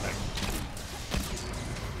 Bang.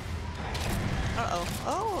 Uh-oh.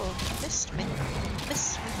 Oh, missed me.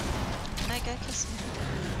 Missed me. Can I go kiss me?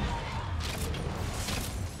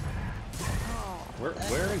 Oh.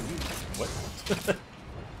 Where are you? What?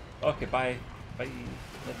 Okay, bye. Bye.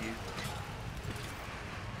 Love you.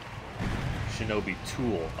 Shinobi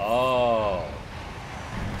tool. Oh.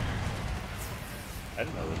 I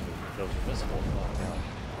didn't know those were visible. Oh my god.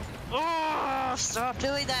 Oh, stop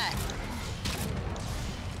doing that!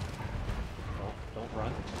 Don't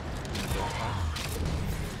run. Don't run.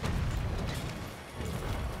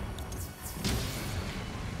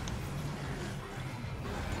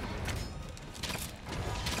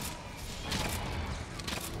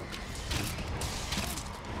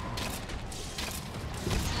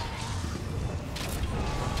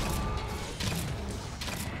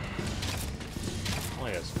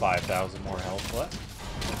 Only has 5,000 more health left.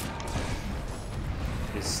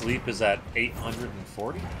 His sleep is at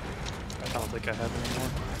 840? I don't think I have any more.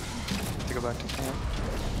 I have to go back to camp.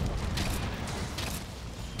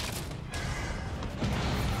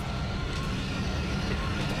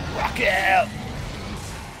 Rock out!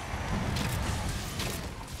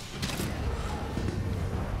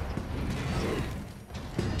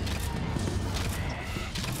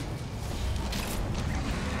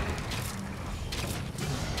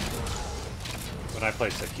 When I play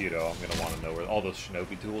Sekiro, I'm gonna want to know where all those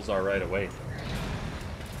shinobi tools are right away.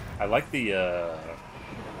 I like the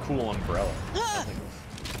cool umbrella.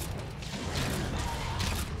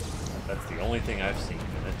 That's the only thing I've seen,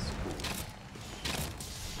 and it's cool.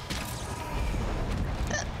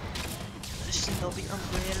 Shinobi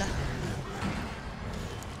umbrella.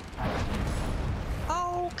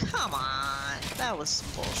 Oh, come on. That was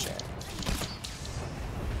some bullshit.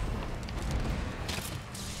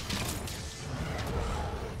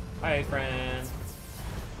 Hi, friend.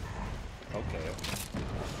 Okay.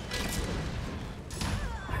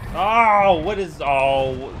 Oh, what is...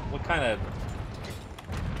 Oh, what kind of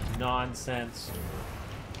nonsense?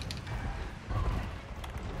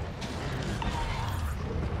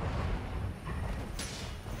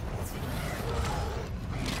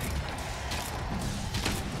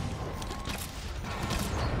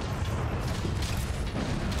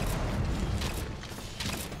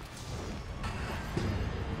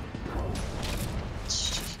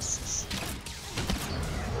 Jesus.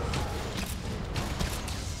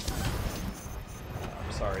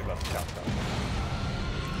 I'm sorry about the cow.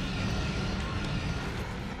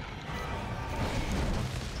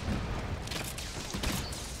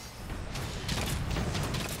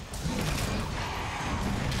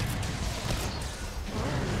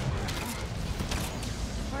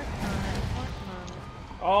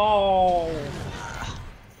 Oh!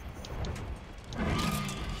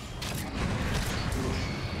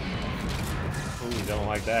 Ooh, don't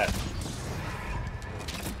like that.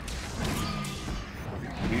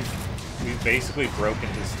 We've basically broken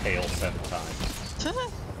his tail 7 times.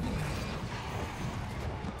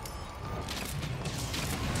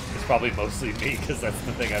 It's probably mostly me, because that's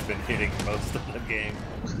the thing I've been hitting most of the game.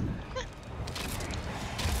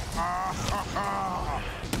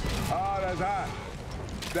 Oh, that's hot.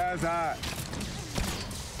 That's hot.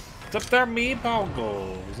 It's up there, meatball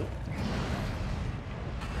goes.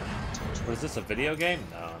 What is this, a video game?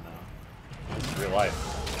 No, no. It's real life.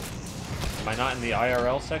 Am I not in the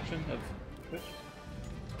IRL section of Twitch?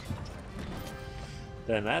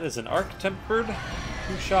 Then that is an arc-tempered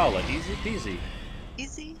Kushala. Easy peasy.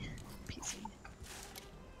 Easy peasy.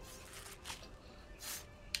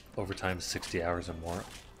 Overtime 60 hours or more.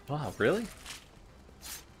 Wow, really?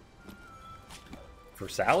 For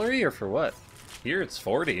salary or for what? Here it's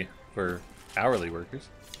 40 for hourly workers.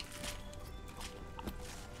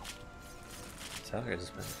 Salary has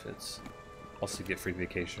benefits. Also get free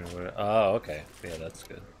vacation or whatever. Oh, okay. Yeah, that's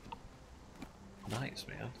good. Nice,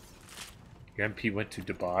 man. Your MP went to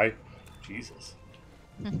Dubai? Jesus.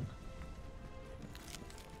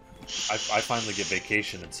 I finally get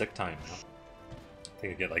vacation and sick time now. I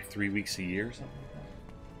think I get like 3 weeks a year or something like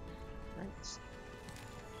that. Nice.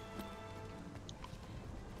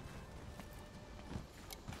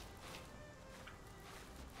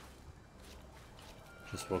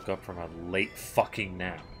 Just woke up from a late fucking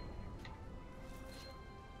nap.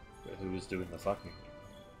 But who was doing the fucking?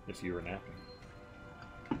 If you were napping.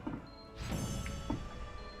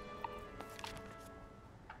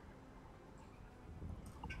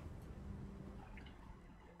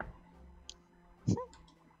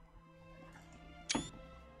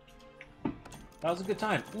 That was a good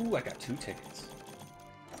time. Ooh, I got 2 tickets.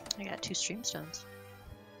 I got 2 stream stones.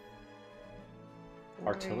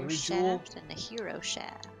 Artillery Warrior Jewel? Shaft and a hero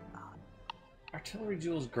shaft. Artillery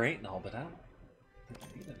Jewel's great and all, but I don't think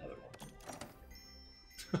I need another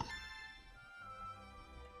one.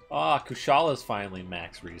 Ah, Kushala's finally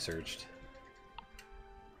max researched.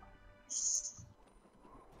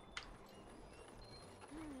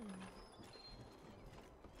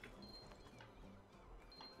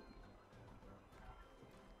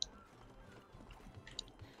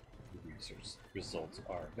 Research results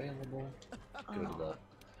are available. Go to the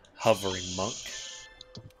hovering monk.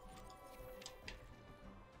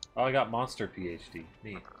 Oh, I got Monster PhD.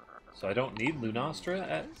 Neat. So I don't need Lunastra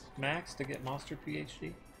at max to get Monster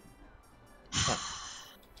PhD? Huh.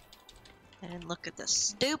 And look at the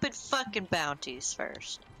stupid fucking bounties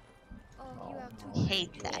first. Oh, you have too no.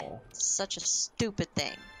 Hate that. Joel. It's such a stupid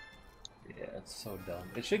thing. Yeah, it's so dumb.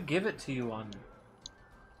 It should give it to you on...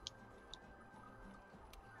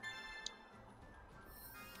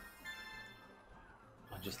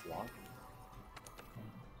 just login.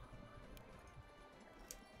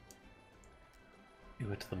 You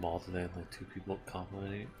went to the mall today and like 2 people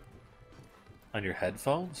complimented you? On your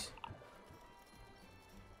headphones?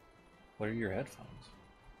 What are your headphones?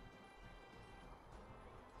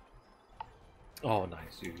 Oh,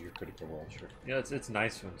 nice, dude. Your Critical Role shirt. Yeah, it's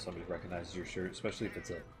nice when somebody recognizes your shirt, especially if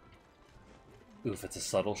it's a... Ooh, if it's a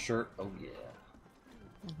subtle shirt. Oh, yeah.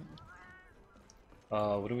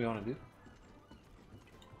 What do we want to do?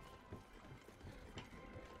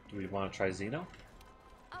 Do we want to try Xeno?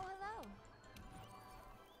 Oh, hello.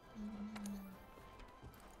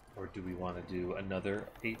 Or do we want to do another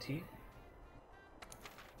AT?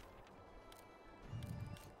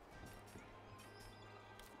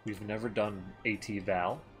 We've never done AT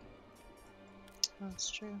Val. That's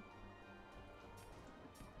true.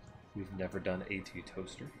 We've never done AT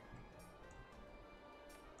Toaster.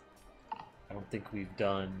 I don't think we've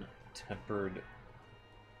done Tempered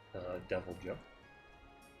Devil Joe.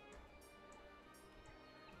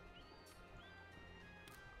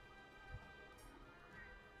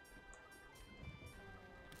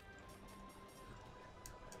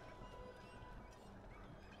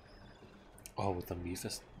 Oh, with the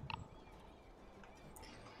Mephis.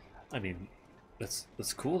 I mean, that's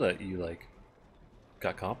cool that you like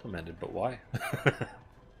got complimented, but why?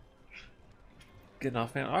 Getting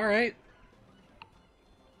off, man. All right.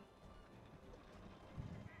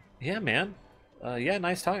 Yeah, man. Yeah,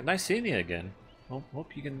 nice talking. Nice seeing you again.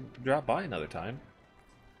 Hope you can drop by another time.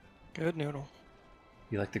 Good noodle.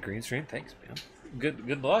 You like the green stream? Thanks, man.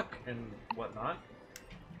 Good luck and whatnot.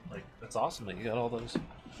 Like, that's awesome that you got all those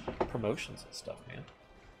promotions and stuff, man.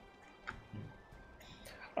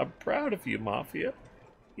 I'm proud of you, Mafia.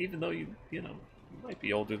 Even though you might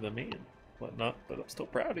be older than me and whatnot, but I'm still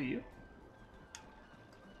proud of you.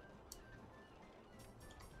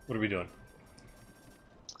 What are we doing?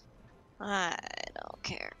 I don't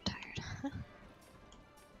care. I'm tired.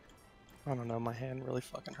 I don't know, my hand really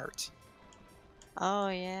fucking hurts. Oh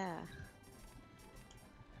yeah.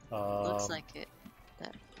 Looks Um, like it.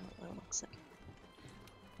 That it looks like.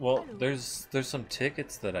 Well, there's some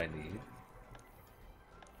tickets that I need.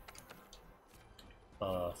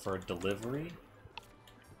 For a delivery,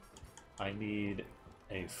 I need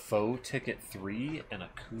a faux ticket 3 and a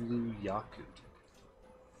Kulu Yakut.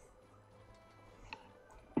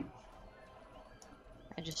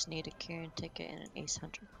 I just need a Kieran ticket and an Ace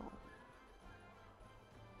Hunter coin.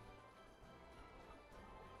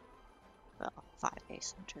 Well, 5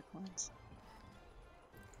 Ace Hunter coins.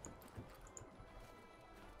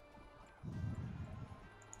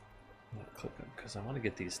 I'm gonna click them because I want to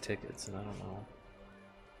get these tickets and I don't know.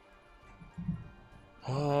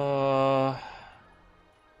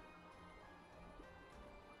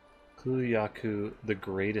 Kuluyaku, the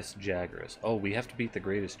greatest Jagras. Oh, we have to beat the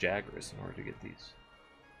greatest Jagras in order to get these.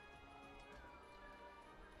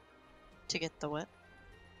 To get the what?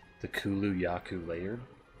 The Kuluyaku layered,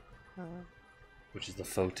 Uh, which is the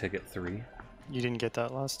faux ticket 3. You didn't get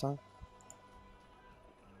that last time?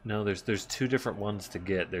 No, there's two different ones to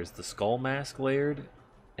get. There's the skull mask layered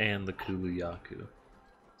and the Kuluyaku.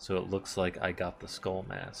 So it looks like I got the skull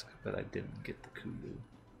mask, but I didn't get the Kulu.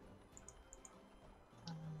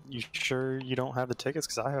 You sure you don't have the tickets?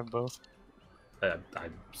 Because I have both. I'm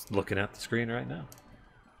looking at the screen right now.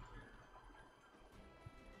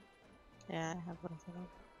 yeah, I have both of them.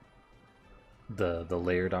 The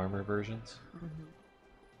layered armor versions. Mm-hmm.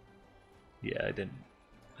 Yeah, I didn't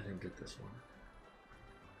get this one.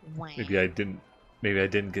 Wow. Maybe I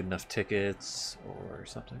didn't get enough tickets or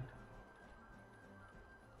something.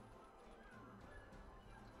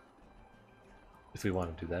 If we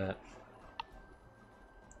want to do that.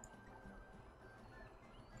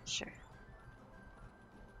 Sure.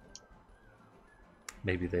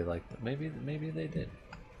 Maybe they like maybe they did.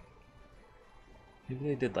 Maybe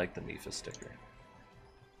they did like the Mifa sticker.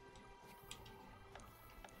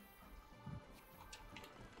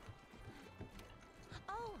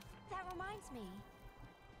 Oh, that reminds me.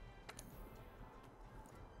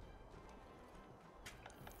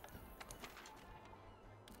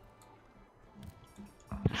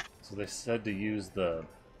 So they said to use the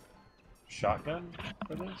shotgun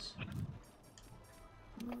for this?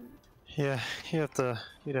 Yeah,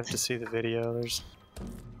 you'd have to see the video.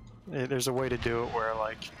 There's a way to do it where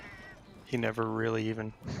like he never really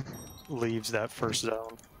even leaves that first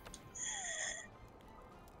zone.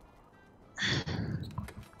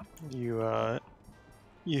 You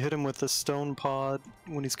hit him with the stone pod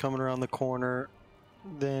when he's coming around the corner,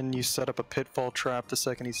 then you set up a pitfall trap the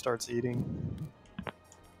second he starts eating.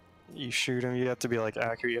 You shoot him, you have to be like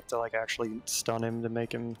accurate, you have to like actually stun him to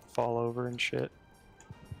make him fall over and shit.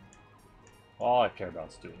 All I care about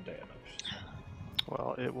is doing damage.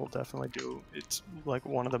 Well, it will definitely do. It's like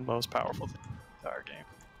one of the most powerful things in the entire game.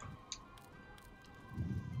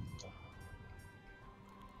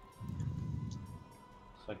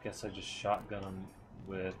 So I guess I just shotgun him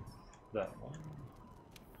with that one.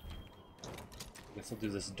 I guess I'll do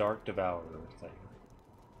this Dark Devourer thing.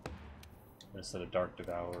 Instead of Dark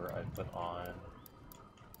Devourer, I put on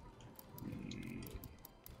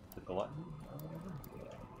the Glutton or whatever.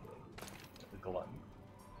 Yeah, the Glutton.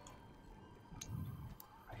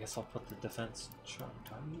 I guess I'll put the defense charm.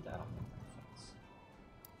 Do I need that on the defense?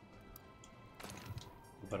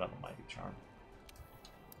 We'll put on the Mighty Charm.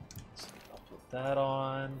 So I'll put that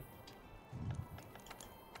on.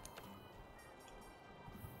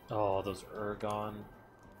 Oh, those Ergon.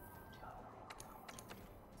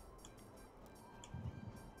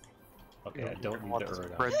 Okay, I don't need the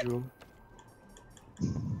Ergon. Spread jewel.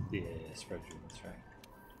 Yeah, spread jewel, that's right.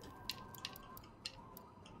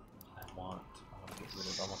 I want to get rid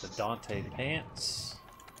of, I want the Dante pants.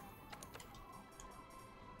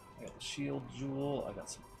 I got the shield jewel, I got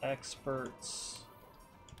some experts.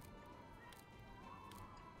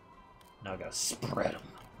 Now I gotta spread them.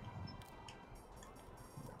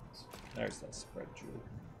 There's that spread jewel.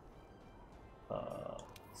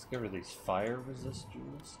 Let's get rid of these fire resist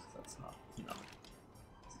jewels, 'cause that's not, no.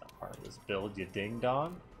 It's not part of this build, you ding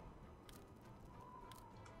dong.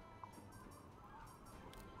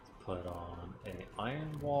 Let's put on a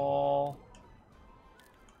iron wall.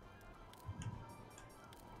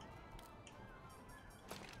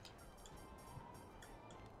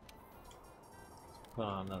 Let's put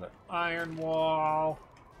on another iron wall.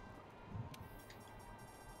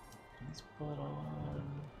 Let's put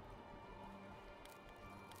on,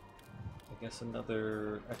 I guess,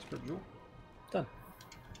 another expert jewel. Done.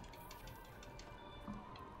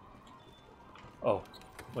 Oh,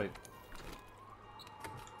 wait.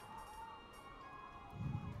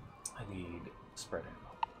 I Spread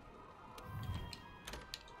ammo.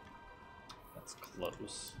 That's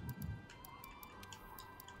close.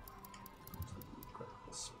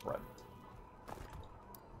 Critical spread.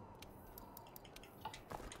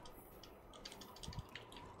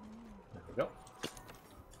 There we go.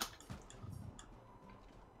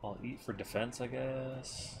 I'll eat for defense, I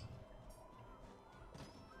guess.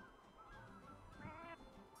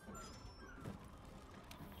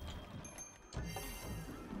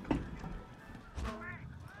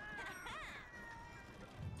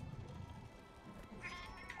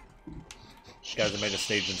 Guys, I made a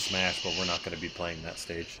stage in Smash, but we're not going to be playing that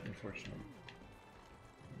stage, unfortunately.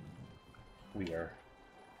 We are.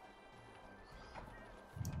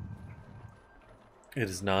 It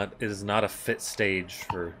is not a fit stage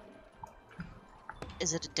for...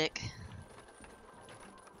 Is it a dick?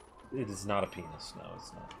 It is not a penis, no,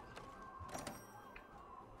 it's not.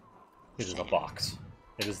 It is a Shame. box.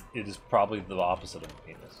 It is probably the opposite of a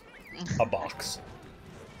penis. A box.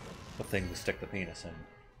 A thing to stick the penis in.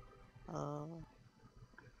 Oh.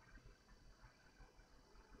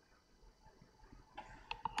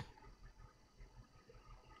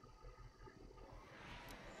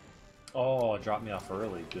 Oh, it dropped me off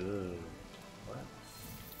early. Good. What?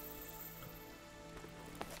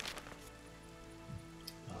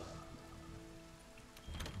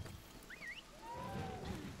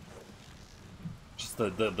 Just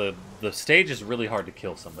the stage is really hard to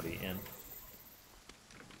kill somebody in.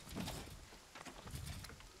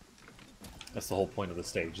 That's the whole point of the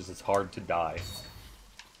stage, is it's hard to die.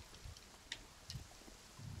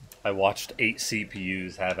 I watched 8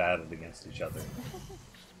 CPUs have at it against each other.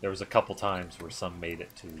 There was a couple times where some made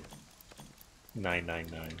it to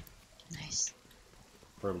 999 Nice.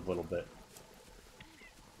 for a little bit.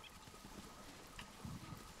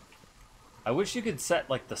 I wish you could set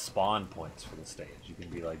like the spawn points for the stage. You can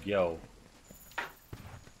be like, yo,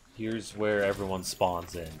 here's where everyone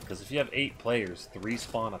spawns in. Because if you have 8 players, 3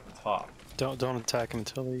 spawn at the top. Don't attack him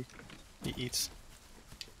until he eats.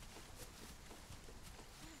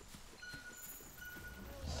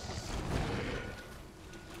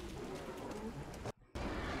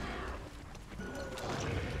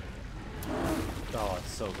 Oh,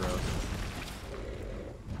 it's so gross.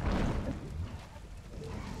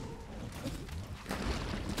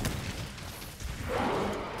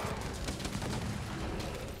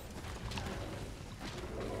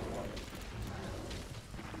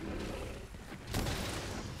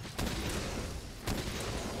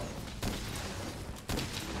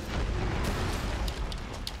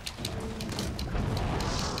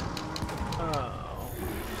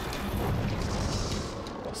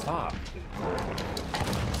 Stop.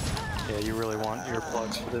 Yeah, you really want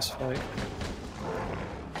earplugs for this fight.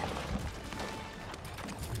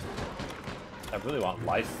 I really want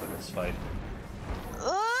life for this fight.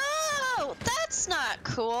 Oh, that's not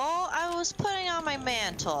cool. I was putting on my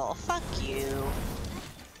mantle. Fuck you.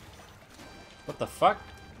 What the fuck?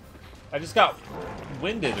 I just got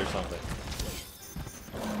winded or something.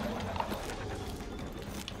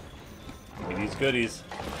 Give me these goodies.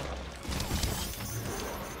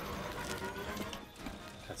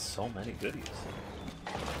 Got so many goodies.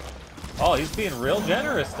 Oh, he's being real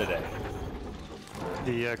generous today.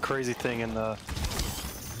 The crazy thing in the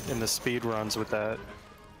speed runs with that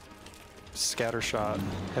scattershot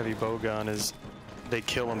heavy bow gun is they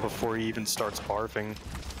kill him before he even starts barfing.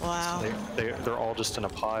 Wow. They're all just in a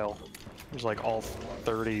pile. There's like all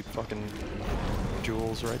 30 fucking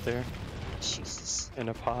jewels right there Jesus. in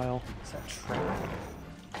a pile. Is that trap?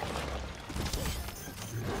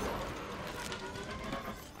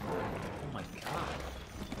 Oh my god.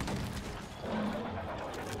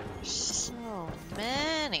 So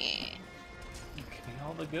many. Give me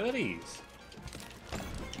all the goodies.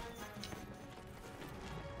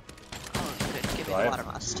 Oh, good. Give me Do I the have- water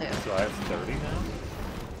moss too. So I have 30 now?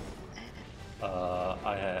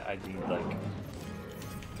 I need like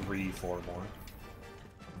 3-4 more.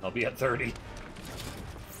 I'll be at 30.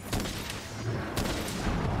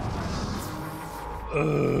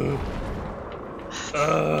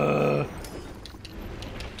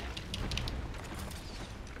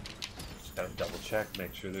 Just gotta double check,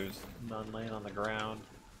 make sure there's none laying on the ground.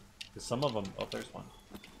 Cause some of them, oh, there's one.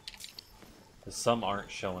 Cause some aren't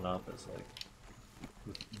showing up as like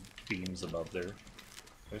with beams above there.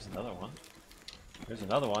 There's another one. There's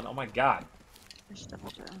another one. Oh my god. There's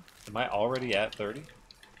double blue. Am I already at 30?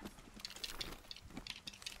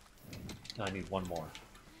 No, I need one more.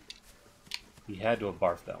 He had to have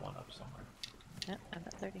barfed that one up somewhere. Yep, I'm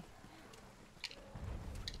at 30.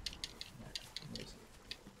 Where is it?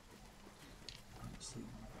 Let's see.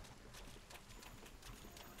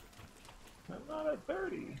 Oh, I'm not at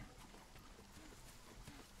 30.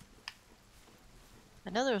 I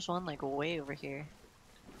know there's one like way over here.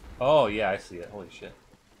 Oh, yeah, I see it. Holy shit.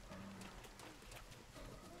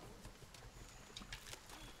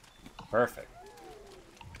 Perfect.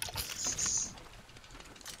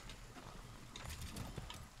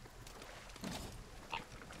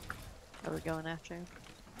 Are we going after him?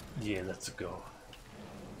 Yeah, let's go.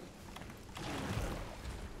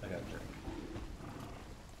 I got a drink.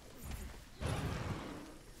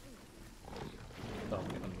 Oh,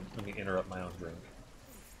 let me interrupt my own drink.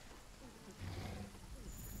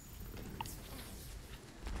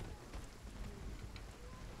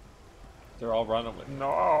 They're all running with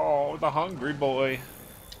no, the hungry boy.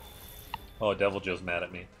 Oh, Devil Joe's mad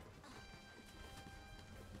at me.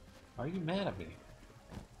 Why are you mad at me?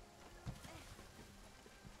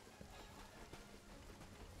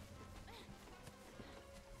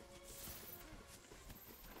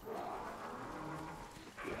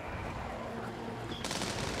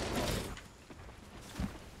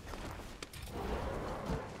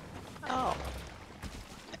 Oh.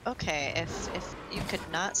 Okay, if you could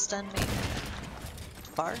not stun me,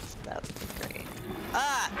 barf, that would be great.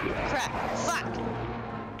 Ah! Crap! Fuck!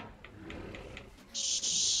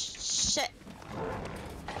 Shit!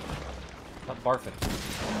 Stop barfing.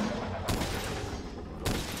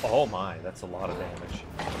 Oh my, that's a lot of damage.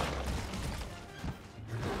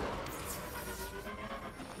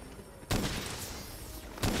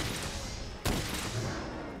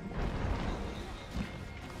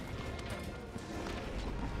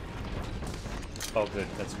 Oh good,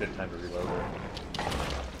 that's a good time to reload.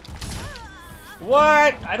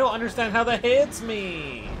 What? I don't understand how that hits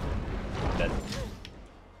me! That...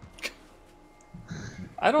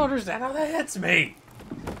 I don't understand how that hits me!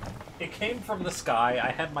 It came from the sky,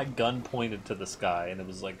 I had my gun pointed to the sky, and it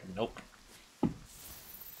was like, nope.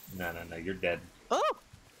 No, you're dead. Oh!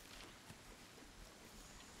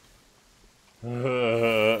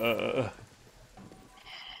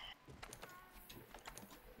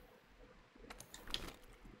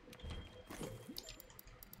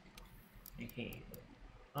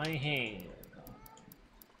 I hate.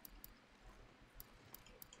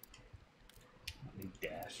 Let me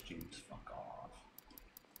dash juice. Fuck off.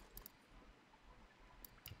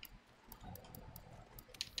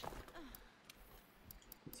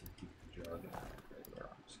 It's a deep drug. Regular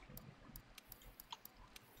arms.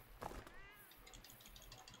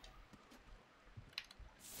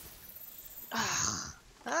 Ah!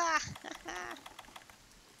 Ah!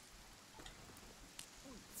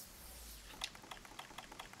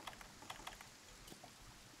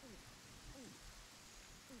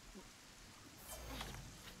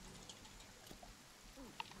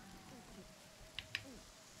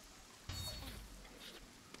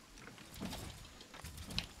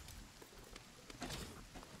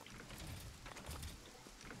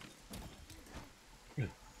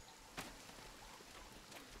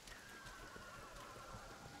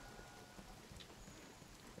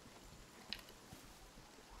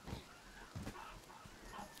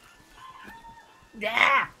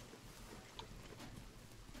 Yeah!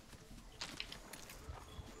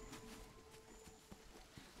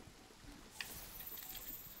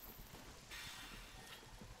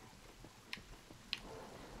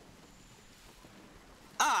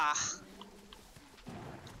 Ah!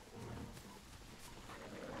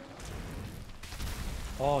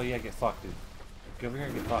 Oh yeah, get fucked, dude. Get over here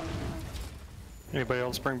and get fucked. Anybody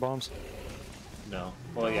else bring bombs? No.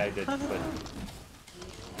 Well, yeah, I did, but...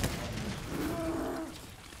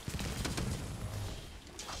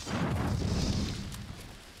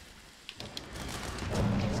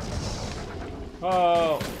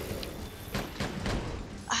 Oh!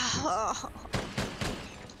 Oh.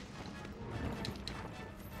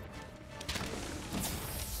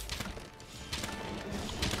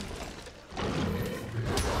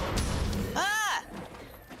 Ah!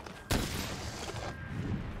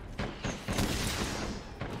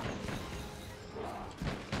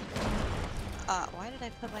 Why did I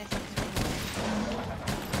put my fucking thing away?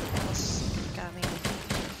 Almost got me.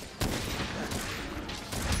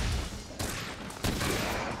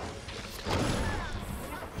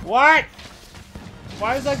 What?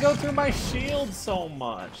 Why does that go through my shield so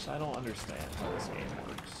much? I don't understand how this game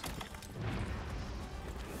works.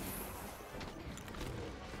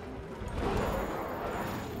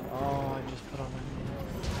 Oh, I just put on my...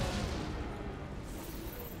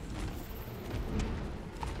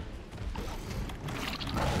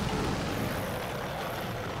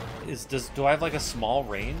 Do I have like a small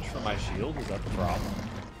range for my shield? Is that the problem?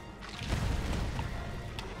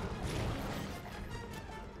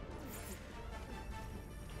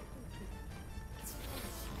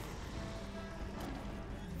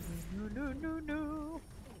 no, no.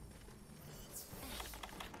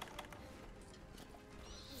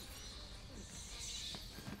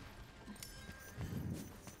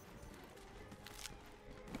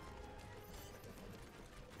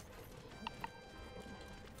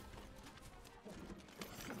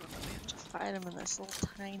 We have to fight him in this little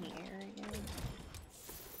tiny area.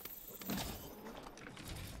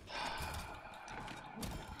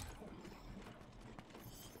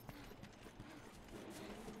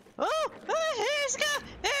 Oh! Oh, here's go!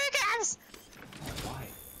 Here it comes! Why?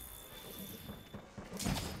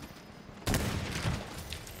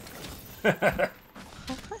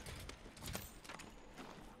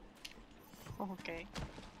 Okay.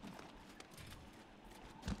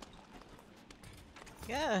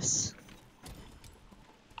 Yes.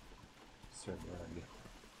 Sir, where are you?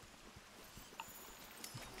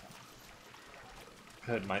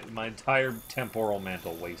 Good, my entire temporal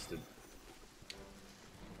mantle wasted.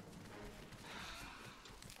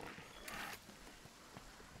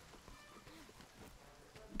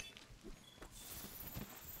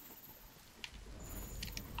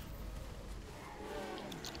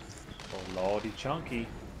 Oh lordy chunky.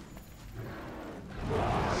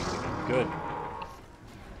 Good. I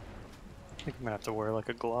think I'm gonna have to wear like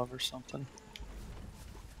a glove or something.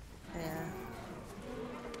 Yeah.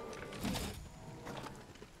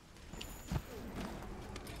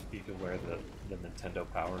 You could wear the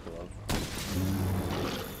Nintendo Power Glove.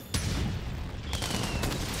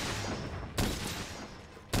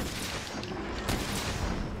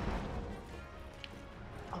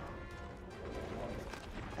 Oh.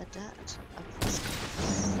 A debt of this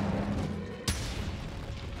class.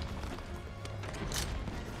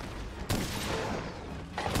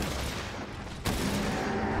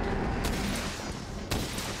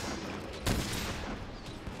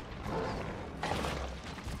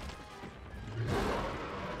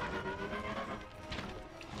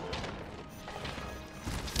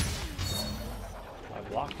 I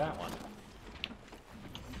blocked that one.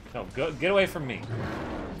 No, go get away from me.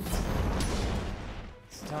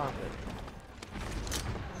 Stop it.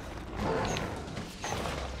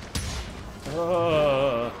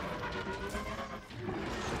 Ugh.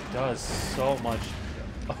 It does so much.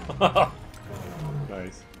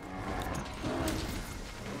 Nice.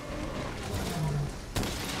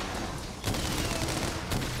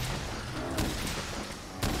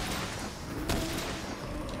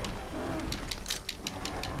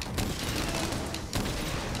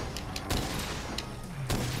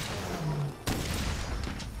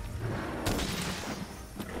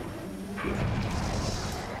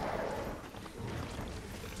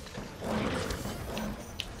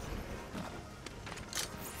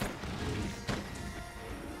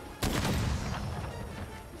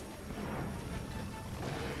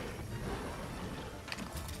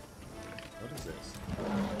 What is this?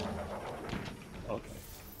 Okay.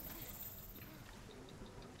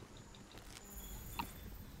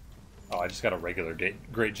 Oh, I just got a regular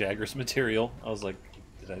Great Jaggers material. I was like,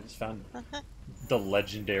 did I just found the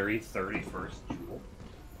legendary 31st jewel?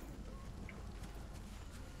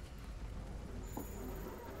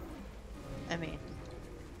 I mean.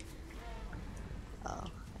 Oh,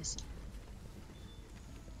 I see.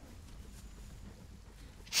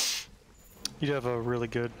 You'd have a really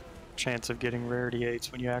good chance of getting rarity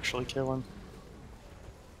 8s when you actually kill him.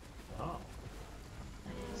 Oh.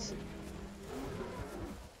 Nice.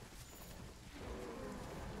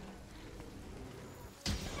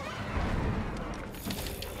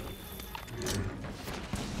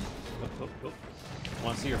 Oh. I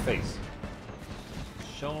want to see your face.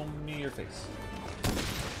 Show me your face.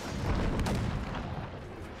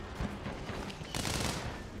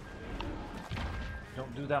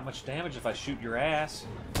 Don't do that much damage if I shoot your ass.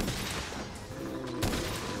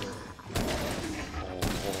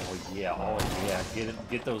 Oh yeah,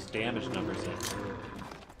 get those damage numbers in.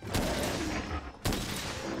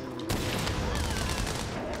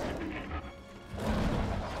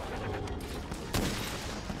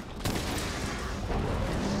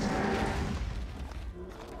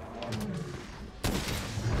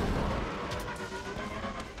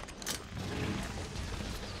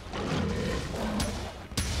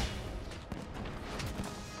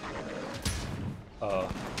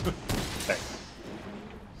 Okay.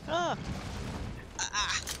 Ah!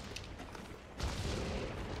 Ah!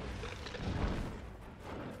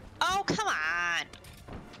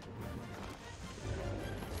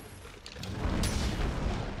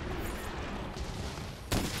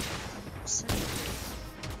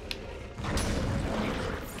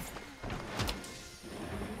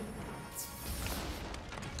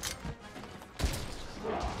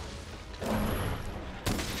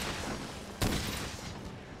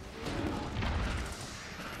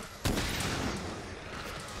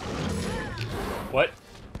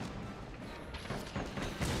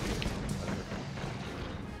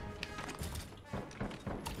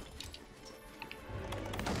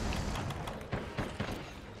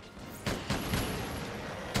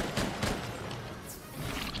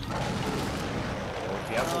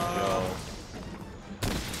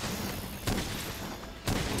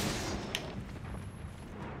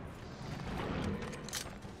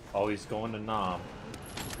 Always going to Nom.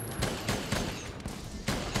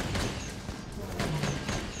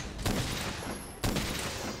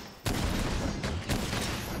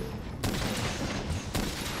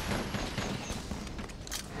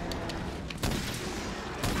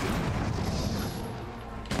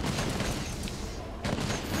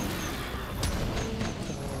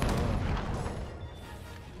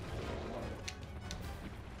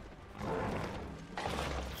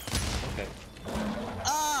 Okay.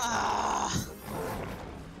 Ah!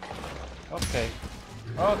 Okay.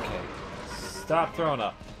 Okay. Stop throwing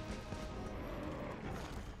up.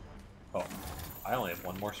 Oh, I only have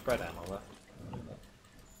one more spread ammo left.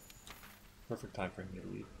 Perfect time for me to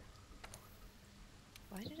leave.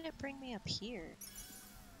 Why did it bring me up here?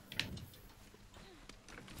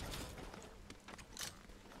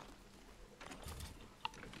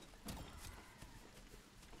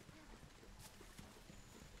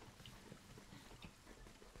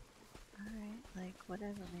 Alright, like,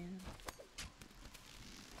 whatever, man.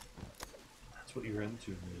 That's what you're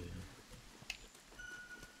into, man.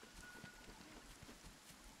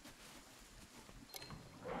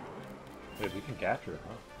 Wait, we can capture it,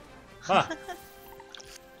 huh?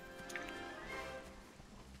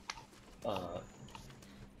 Huh!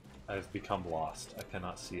 I've become lost. I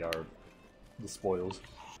cannot see the spoils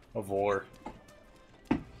of war.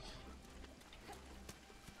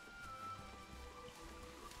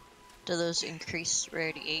 Do those increase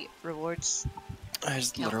rarity 8 rewards?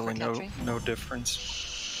 There's Count for literally capturing? no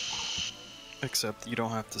difference. Except you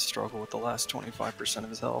don't have to struggle with the last 25% of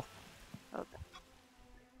his health. Okay.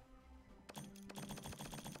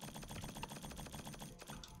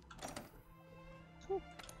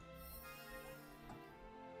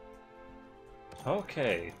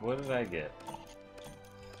 Okay, what did I get?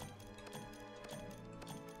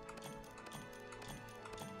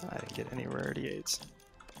 I didn't get any rarity 8s.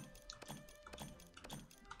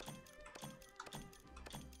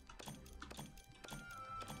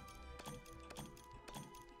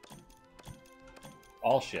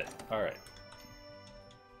 All shit. Alright.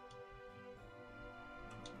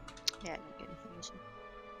 Yeah, I didn't get anything this year.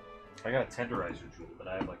 I got a tenderizer jewel, but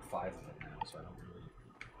I have like 5 of them now, so I don't really...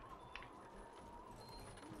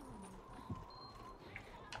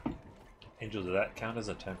 Angel, does that count as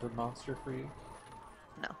a tempered monster for you?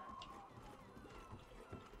 No.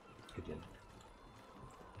 It did.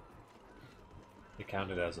 It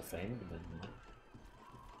counted as a fanged, then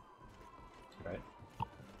right?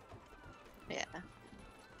 Yeah.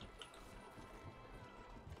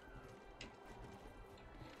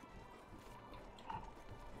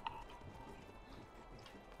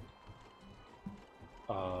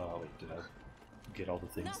 Wait, did I get all the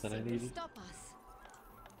things that I Nothing will needed? stop us.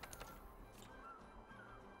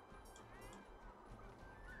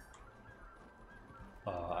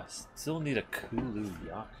 I still need a Kulu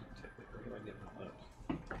Yaku ticket. Where do I get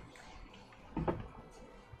those?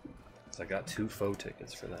 So I got 2 faux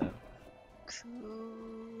tickets for that.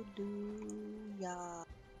 Kuluya.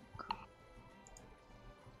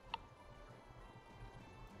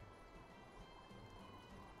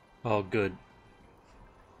 Oh, good.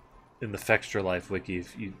 In the Fextra Life wiki,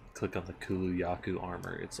 if you click on the Kulu Yaku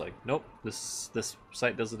armor, it's like, nope, this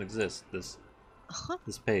site doesn't exist. This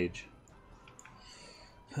page.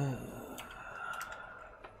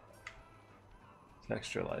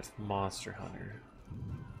 Extra Life Monster Hunter.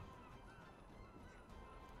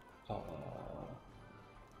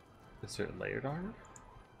 Is there layered armor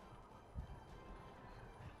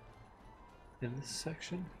in this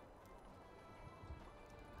section?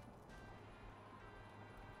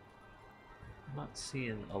 I'm not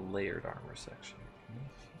seeing a layered armor section.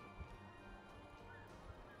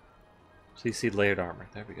 So you see layered armor.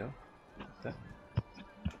 There we go. That.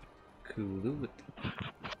 Kulu with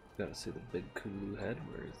gotta see the big Kulu head.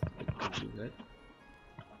 Where is the big Kulu head?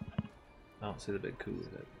 I don't see the big Kulu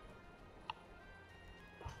head.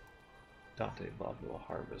 Dante Bob will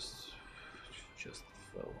harvest. Just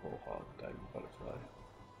the whole hog, diving butterfly.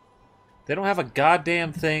 They don't have a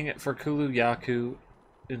goddamn thing for Kulu Yaku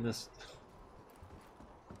in this.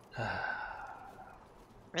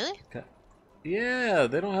 Really? Okay. Yeah,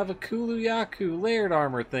 they don't have a Kulu Yaku layered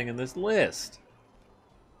armor thing in this list.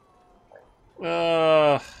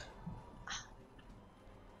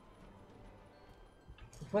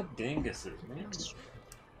 What dinguses, man?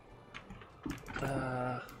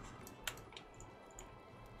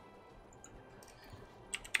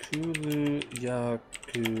 Kulu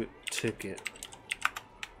Yaku ticket.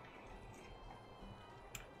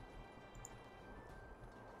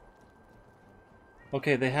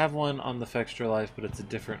 Okay, they have one on the Fextra Life, but it's a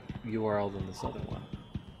different URL than this other one.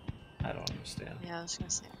 I don't understand. Yeah, I was gonna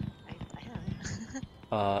say.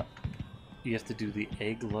 You have to do the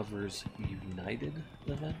Egg Lovers United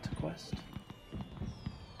event quest.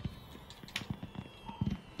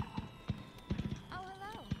 Oh,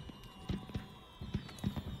 hello.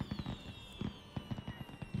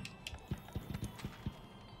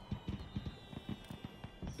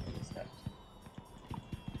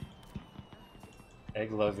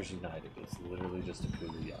 Egg Lovers United is literally just a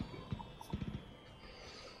Kuluyaku.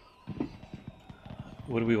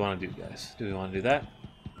 What do we want to do, guys? Do we want to do that?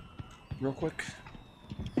 Real quick?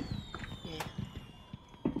 Yeah.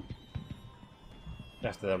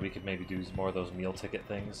 After that, we could maybe do more of those meal ticket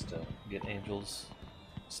things to get Angel's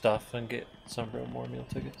stuff and get some more meal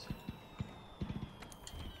tickets.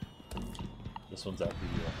 This one's out for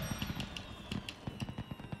you.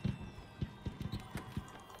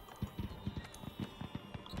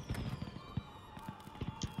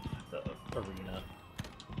 The arena.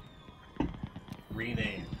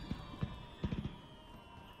 Rename.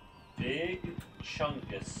 Big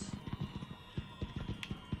Chungus.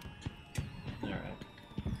 Alright.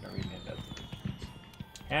 Gotta rename that.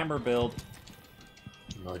 Hammer build.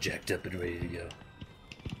 I'm all jacked up and ready to go.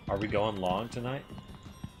 Are we going long tonight?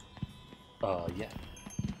 Yeah.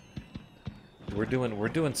 We're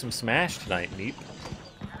doing some Smash tonight, Neep.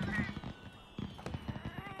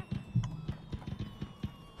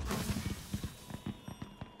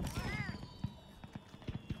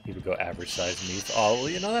 He would go average size Neep. Oh, well,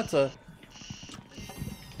 you know that's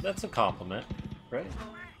a compliment, right?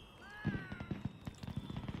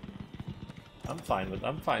 I'm fine with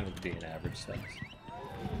being average size.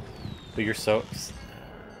 But you're so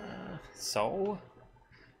who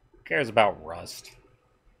cares about Rust?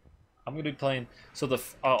 I'm gonna be playing. So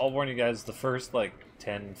I'll warn you guys. The first like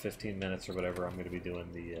 10-15 minutes or whatever, I'm gonna be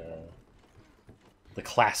doing the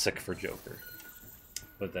classic for Joker.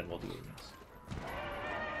 But then we'll do this.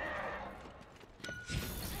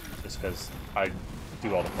 Just because I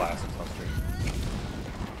do all the classics on stream.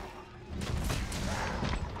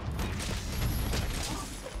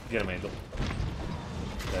 Get him, Angel.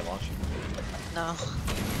 Did I launch you? No.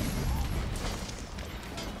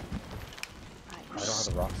 I don't have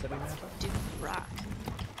the rock steady man. Do rock.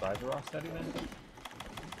 Do I have the rock steady man?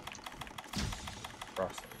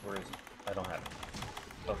 Rock steady, where is it? I don't have it.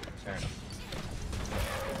 Okay, fair enough.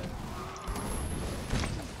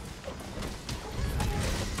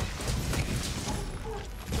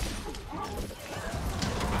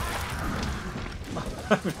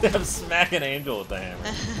 I'm smacking Angel with the hammer.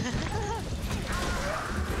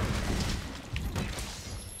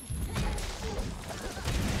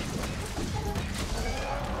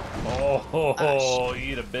 Oh,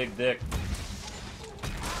 eat a big dick.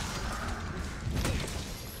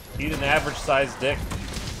 Eat an average sized dick.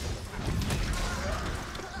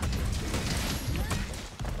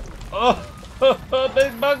 Oh,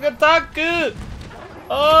 big Bugataku!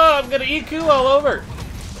 Oh, I'm gonna eat Ku all over.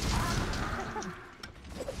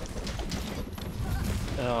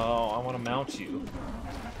 Oh, I want to mount you.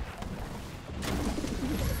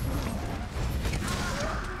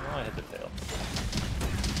 Oh, I hit the tail.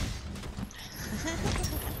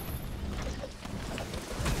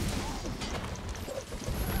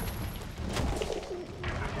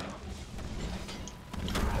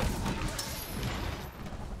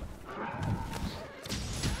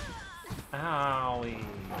 Owie.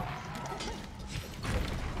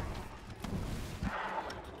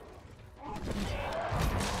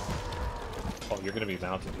 Oh, you're gonna be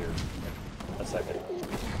mounted here in a second.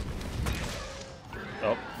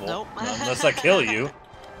 Oh, well, Nope. unless I kill you.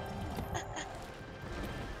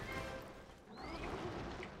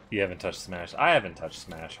 You haven't touched Smash. I haven't touched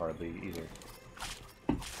Smash hardly either.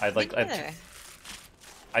 I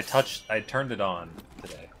turned it on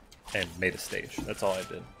today and made a stage. That's all I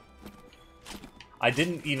did. I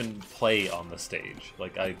didn't even play on the stage.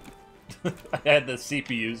 Like I had the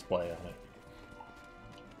CPUs play on it.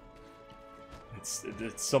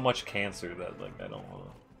 It's so much cancer that like I don't want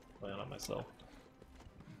to play on it myself.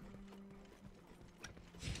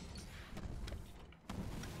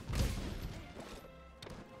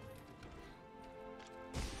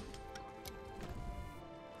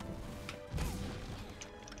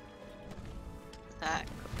 That.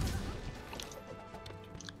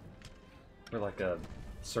 We're like a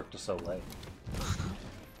Cirque du Soleil.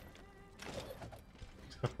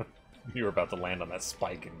 You were about to land on that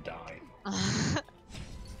spike and die.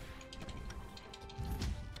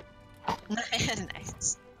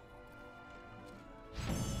 Nice.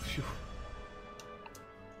 Phew.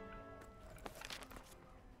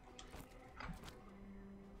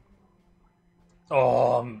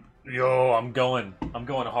 Oh, I'm going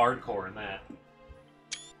hardcore in that.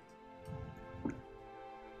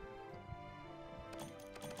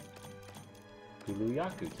 blue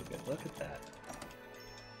Yaku ticket. Look at that.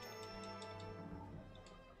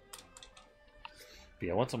 But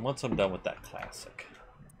yeah, once I'm done with that classic,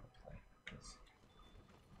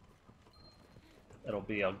 it'll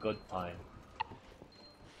be a good time.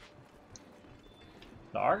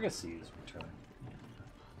 The Argosy is returned.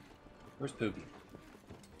 Where's Poogie?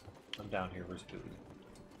 I'm down here. Where's Poogie?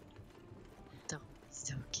 Don't be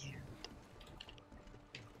so cute.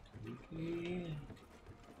 Poogie,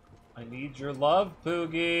 I need your love,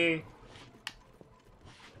 Poogie.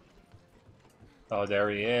 Oh, there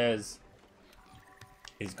he is.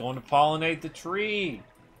 He's going to pollinate the tree.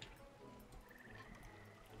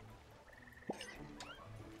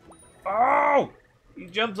 Oh! He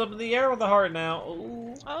jumps up in the air with the heart now.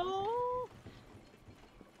 Ooh. Oh!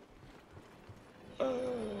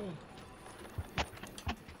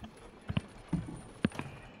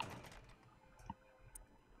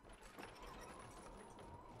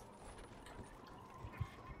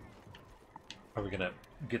 Are we gonna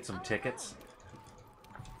get some tickets?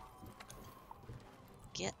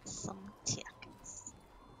 Get some tickets.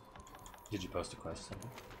 Did you post a quest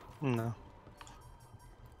somewhere? No.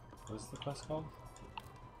 What is the quest called?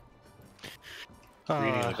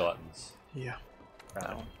 Greeting the Gluttons. Yeah.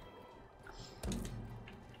 Wow.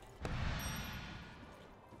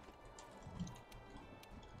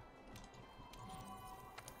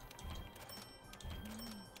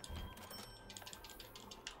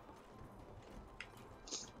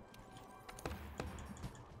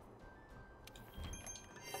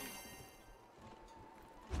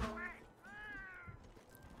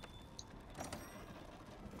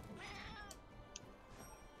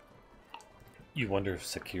 You wonder if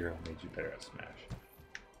Sekiro made you better at Smash.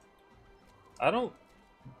 I don't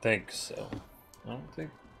think so. I don't think.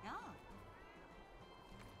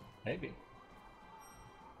 Maybe.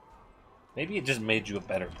 Maybe it just made you a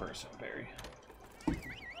better person, Barry.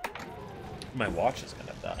 My watch is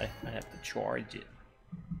gonna die. I have to charge it.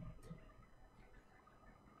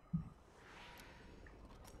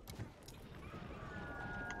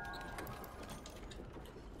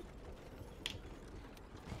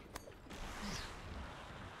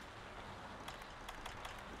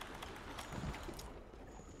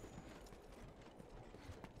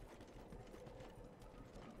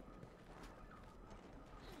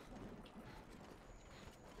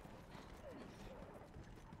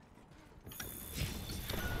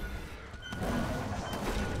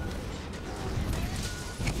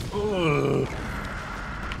 Ugh.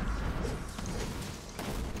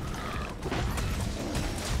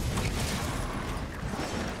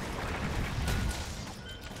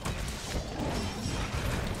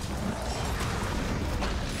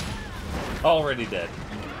 Already dead.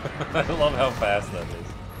 I love how fast that is.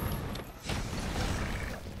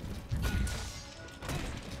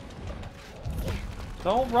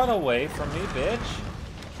 Don't run away from me, bitch.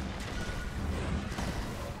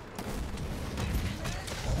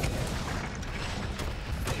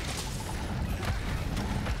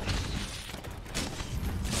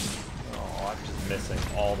 Oh, I'm just missing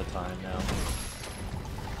all the time now.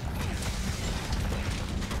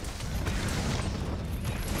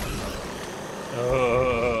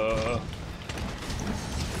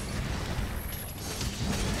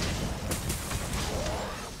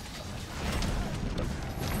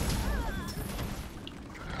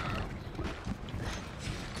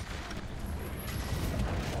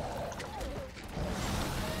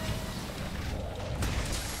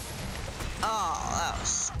 Oh, that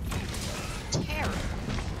was terrible.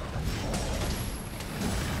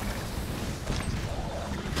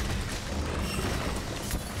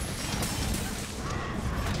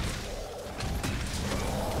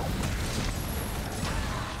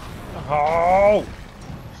 Oh!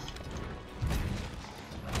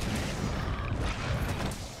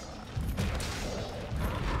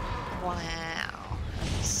 Wow.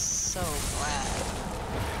 I'm so glad.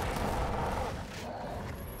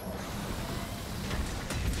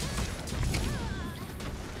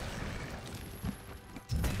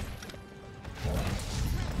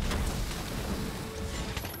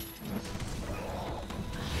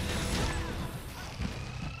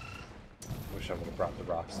 Wish I would have brought the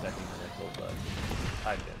rock stacking rifle, but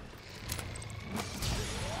I didn't.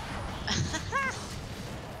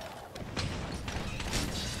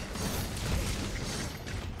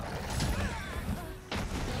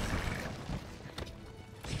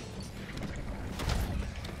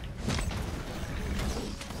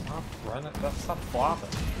 Stop running, stop flopping.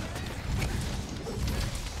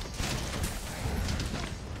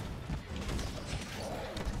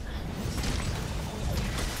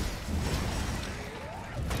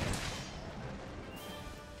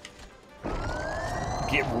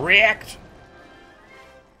 wrecked.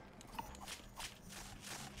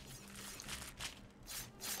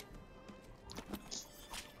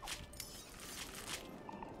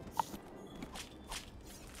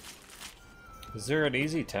 Is there an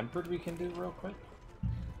easy tempered we can do real quick?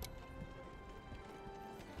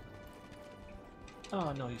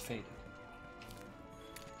 Oh no, he faded.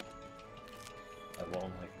 I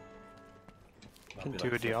won't like. Can do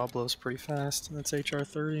a Diablos pretty fast. That's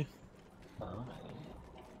HR30. Oh.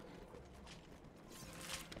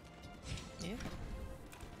 Yeah.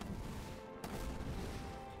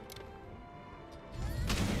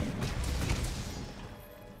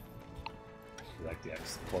 You like the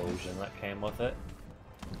explosion that came with it?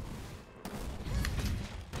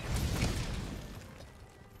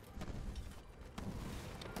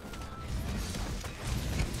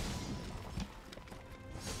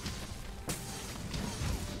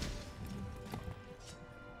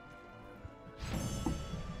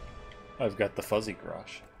 I've got the fuzzy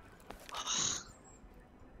garage.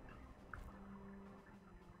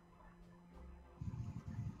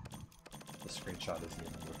 The screenshot isn't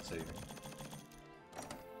even worth saving.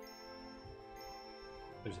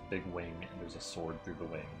 There's a big wing and there's a sword through the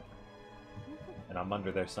wing. And I'm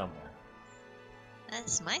under there somewhere.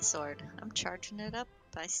 That's my sword. I'm charging it up.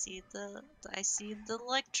 I see the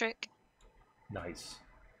electric. Nice.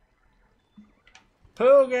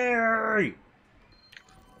 Poogie!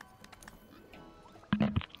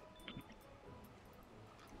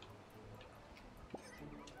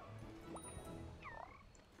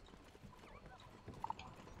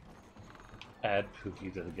 Add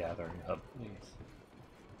Pookie to the gathering hub, please.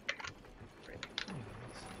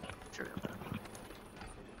 True.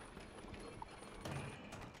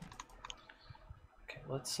 Okay,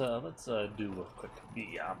 let's do a quick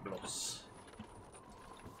Diablos.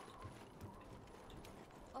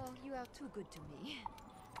 Oh, you are too good to me.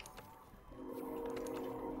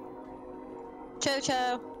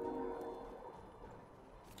 Cho-cho.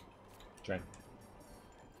 Drain.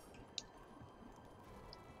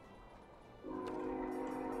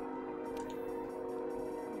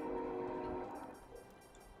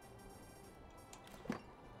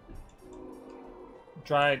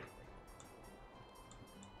 Tried.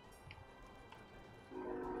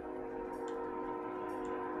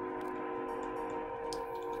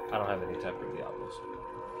 I don't have any time for Diablos.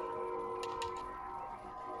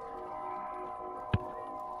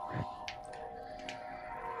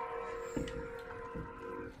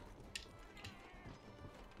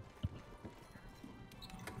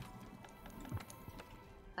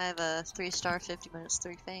 I have a 3-star, 50 minutes,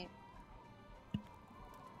 3 faint.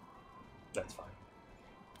 That's fine.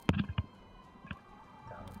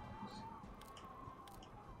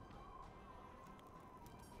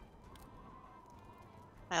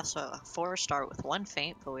 I also have a 4-star with 1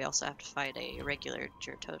 faint, but we also have to fight a regular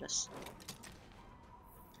Gertotus.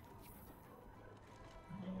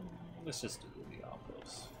 Let's just do the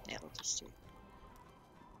Diablos. Yeah, we'll just do.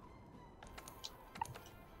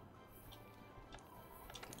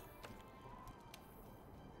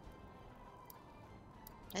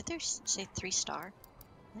 Did there say 3-star?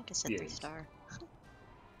 I think I said Yeah. 3-star.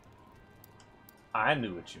 I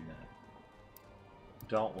knew what you meant.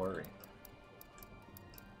 Don't worry.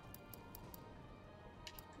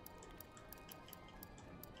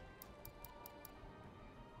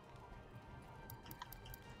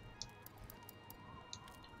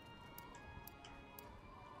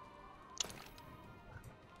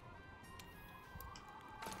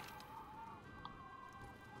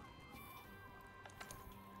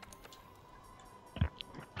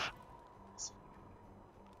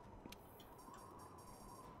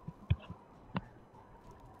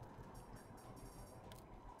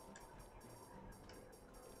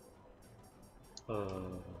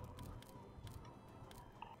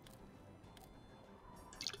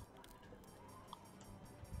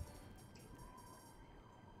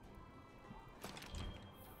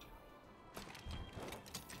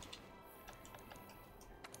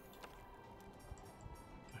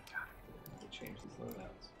 Change these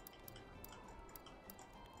loadouts.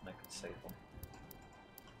 I could save them.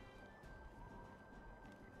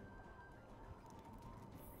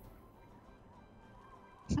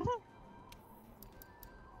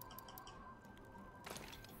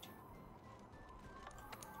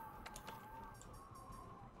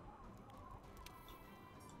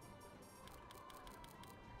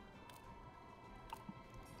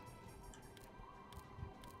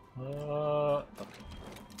 Okay.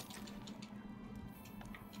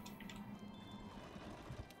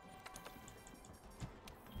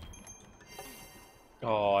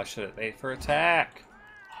 Oh, I should have made for attack.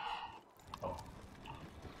 Oh.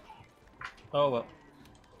 Oh well.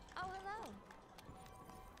 Oh, hello.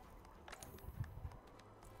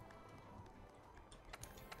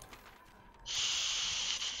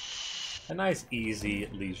 A nice, easy,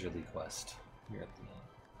 leisurely quest here at the end.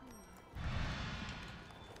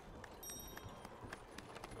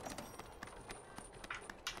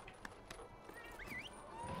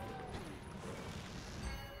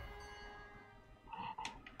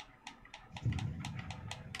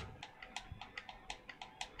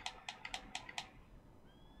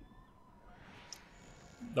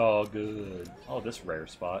 Oh, good. Oh, this rare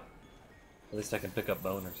spot. At least I can pick up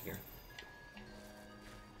boners here.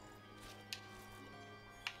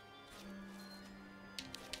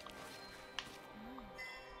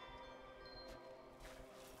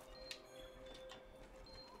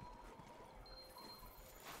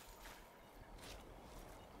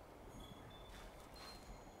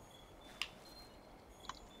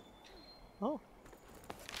 Oh.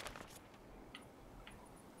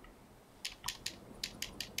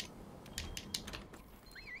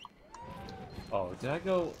 Oh, did I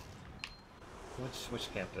go...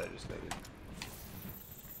 Which camp did I just go to?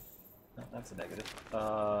 No, that's a negative.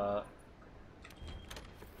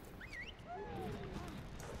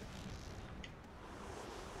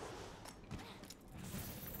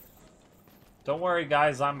 Don't worry,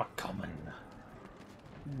 guys, I'm a-comin'.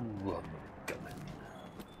 Ooh, I'm a-comin'.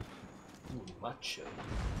 Ooh, macho.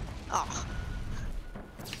 Oh.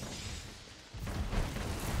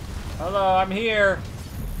 Hello, I'm here!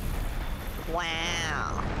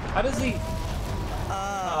 Wow. How does he...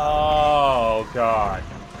 Oh. Oh, God.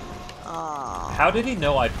 Oh. How did he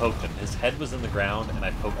know I poked him? His head was in the ground, and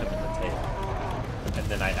I poked him in the tail. And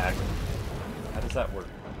then I aggroed him. How does that work?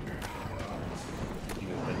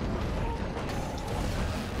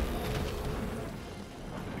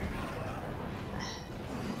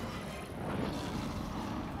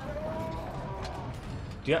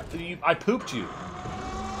 Yeah, I pooped you.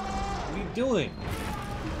 What are you doing?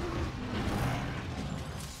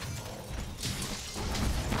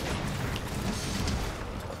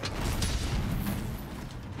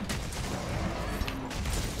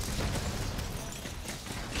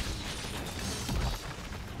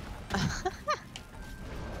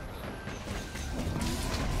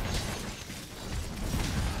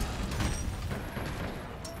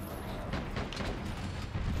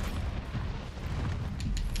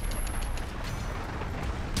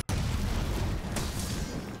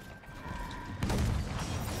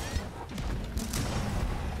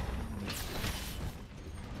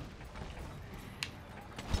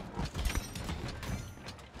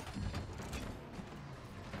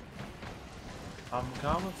 I'm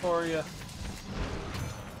coming for you.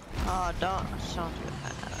 Oh, don't do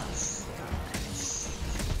that.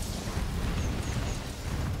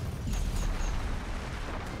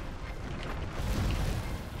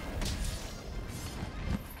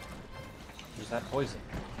 Where's that poison?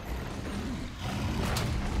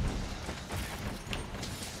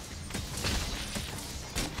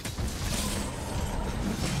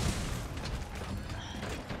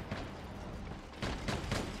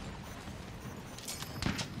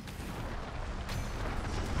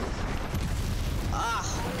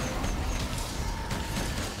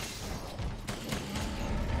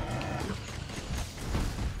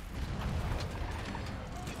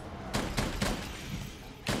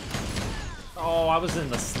 Oh, I was in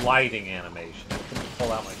the sliding animation. I couldn't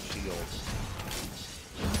pull out my shield.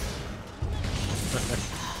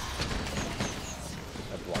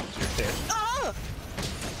 I blocked your hit. Oh!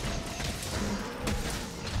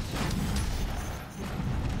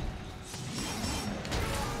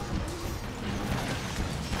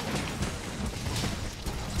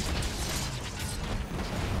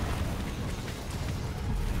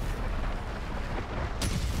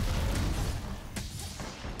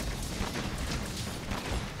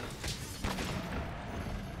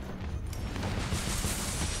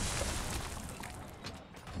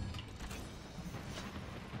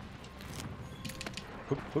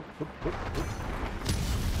 Poop, poop, poop, poop, poop.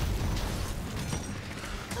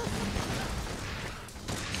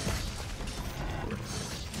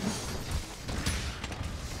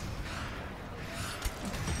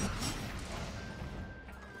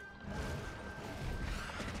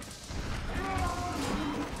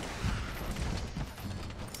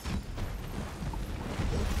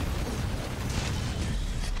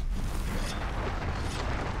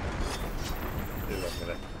 Dude, I'm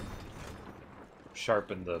gonna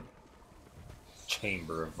sharpen the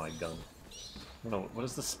chamber of my gun. I don't know, what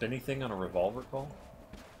is the spinny thing on a revolver called?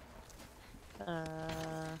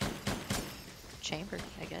 Chamber,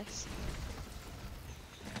 I guess.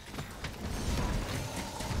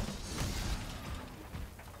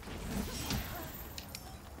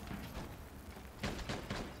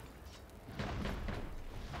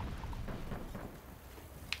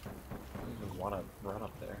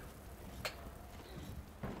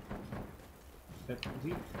 What are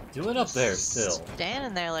you doing up there still?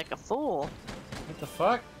 Standing there like a fool. What the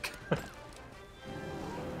fuck?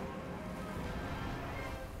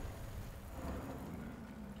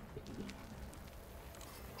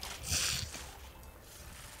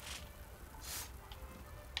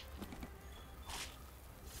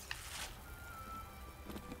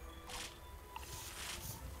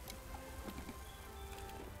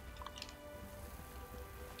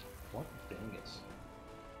 What dingus?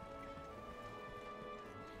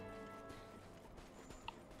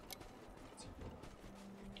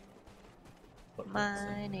 What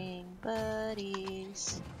Mining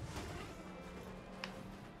buddies.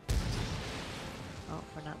 Oh,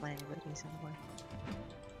 we're not mining buddies anymore.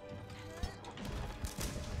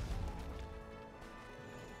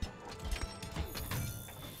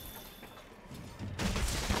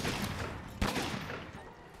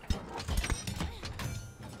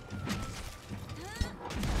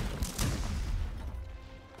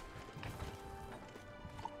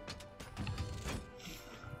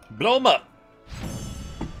 Blow 'em up!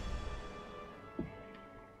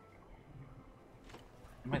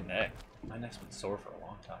 My neck. My neck's been sore for a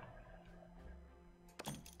long time.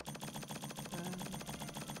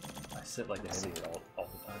 I sit like a idiot all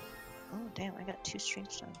the time. Oh damn, I got 2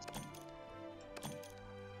 strength stones.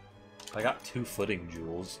 I got 2 footing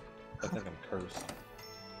jewels. I think I'm cursed.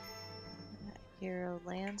 Hero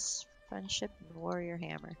lance, friendship, and warrior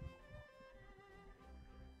hammer.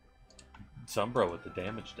 Sombra with the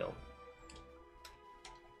damage dealt.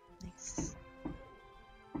 Nice.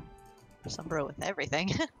 Some bro with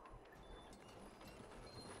everything.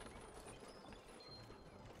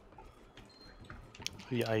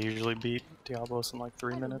 Yeah, I usually beat Diablos in like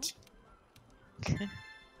 3 minutes. I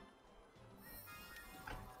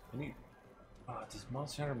need... does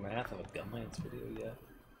Monster Hunter Math have a Gunlance video yet?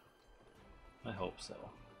 I hope so.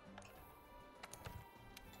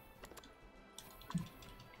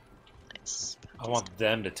 Nice. I want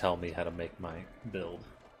them to tell me how to make my build.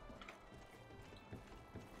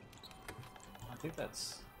 I think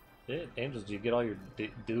that's it. Angels, do you get all your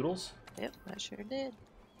doodles? Yep, I sure did.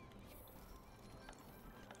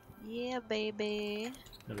 Yeah, baby.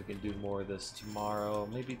 And we can do more of this tomorrow.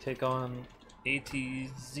 Maybe take on AT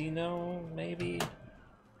Xeno, maybe?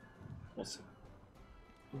 We'll see.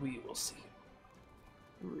 We will see.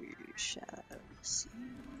 We shall see.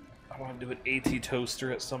 I want to do an AT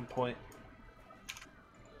Toaster at some point.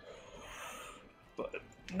 But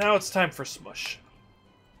now it's time for Smush.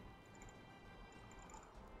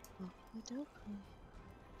 Okey-dokey.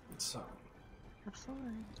 So, Have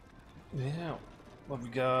fun. yeah. Love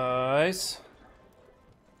you guys.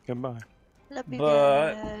 Goodbye. Love you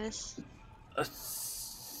But- guys.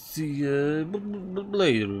 See you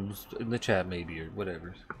later in the chat, maybe, or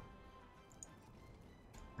whatever.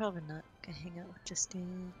 Probably not gonna hang out with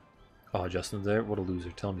Justin. Oh, Justin's there? What a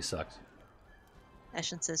loser. Tell him he sucks.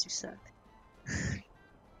 Ashton says you suck.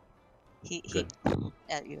 he Good.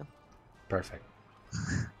 at you. Perfect.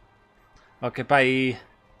 Okay, bye.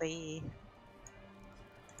 Bye.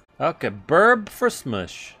 Okay, burb for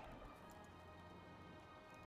Smush.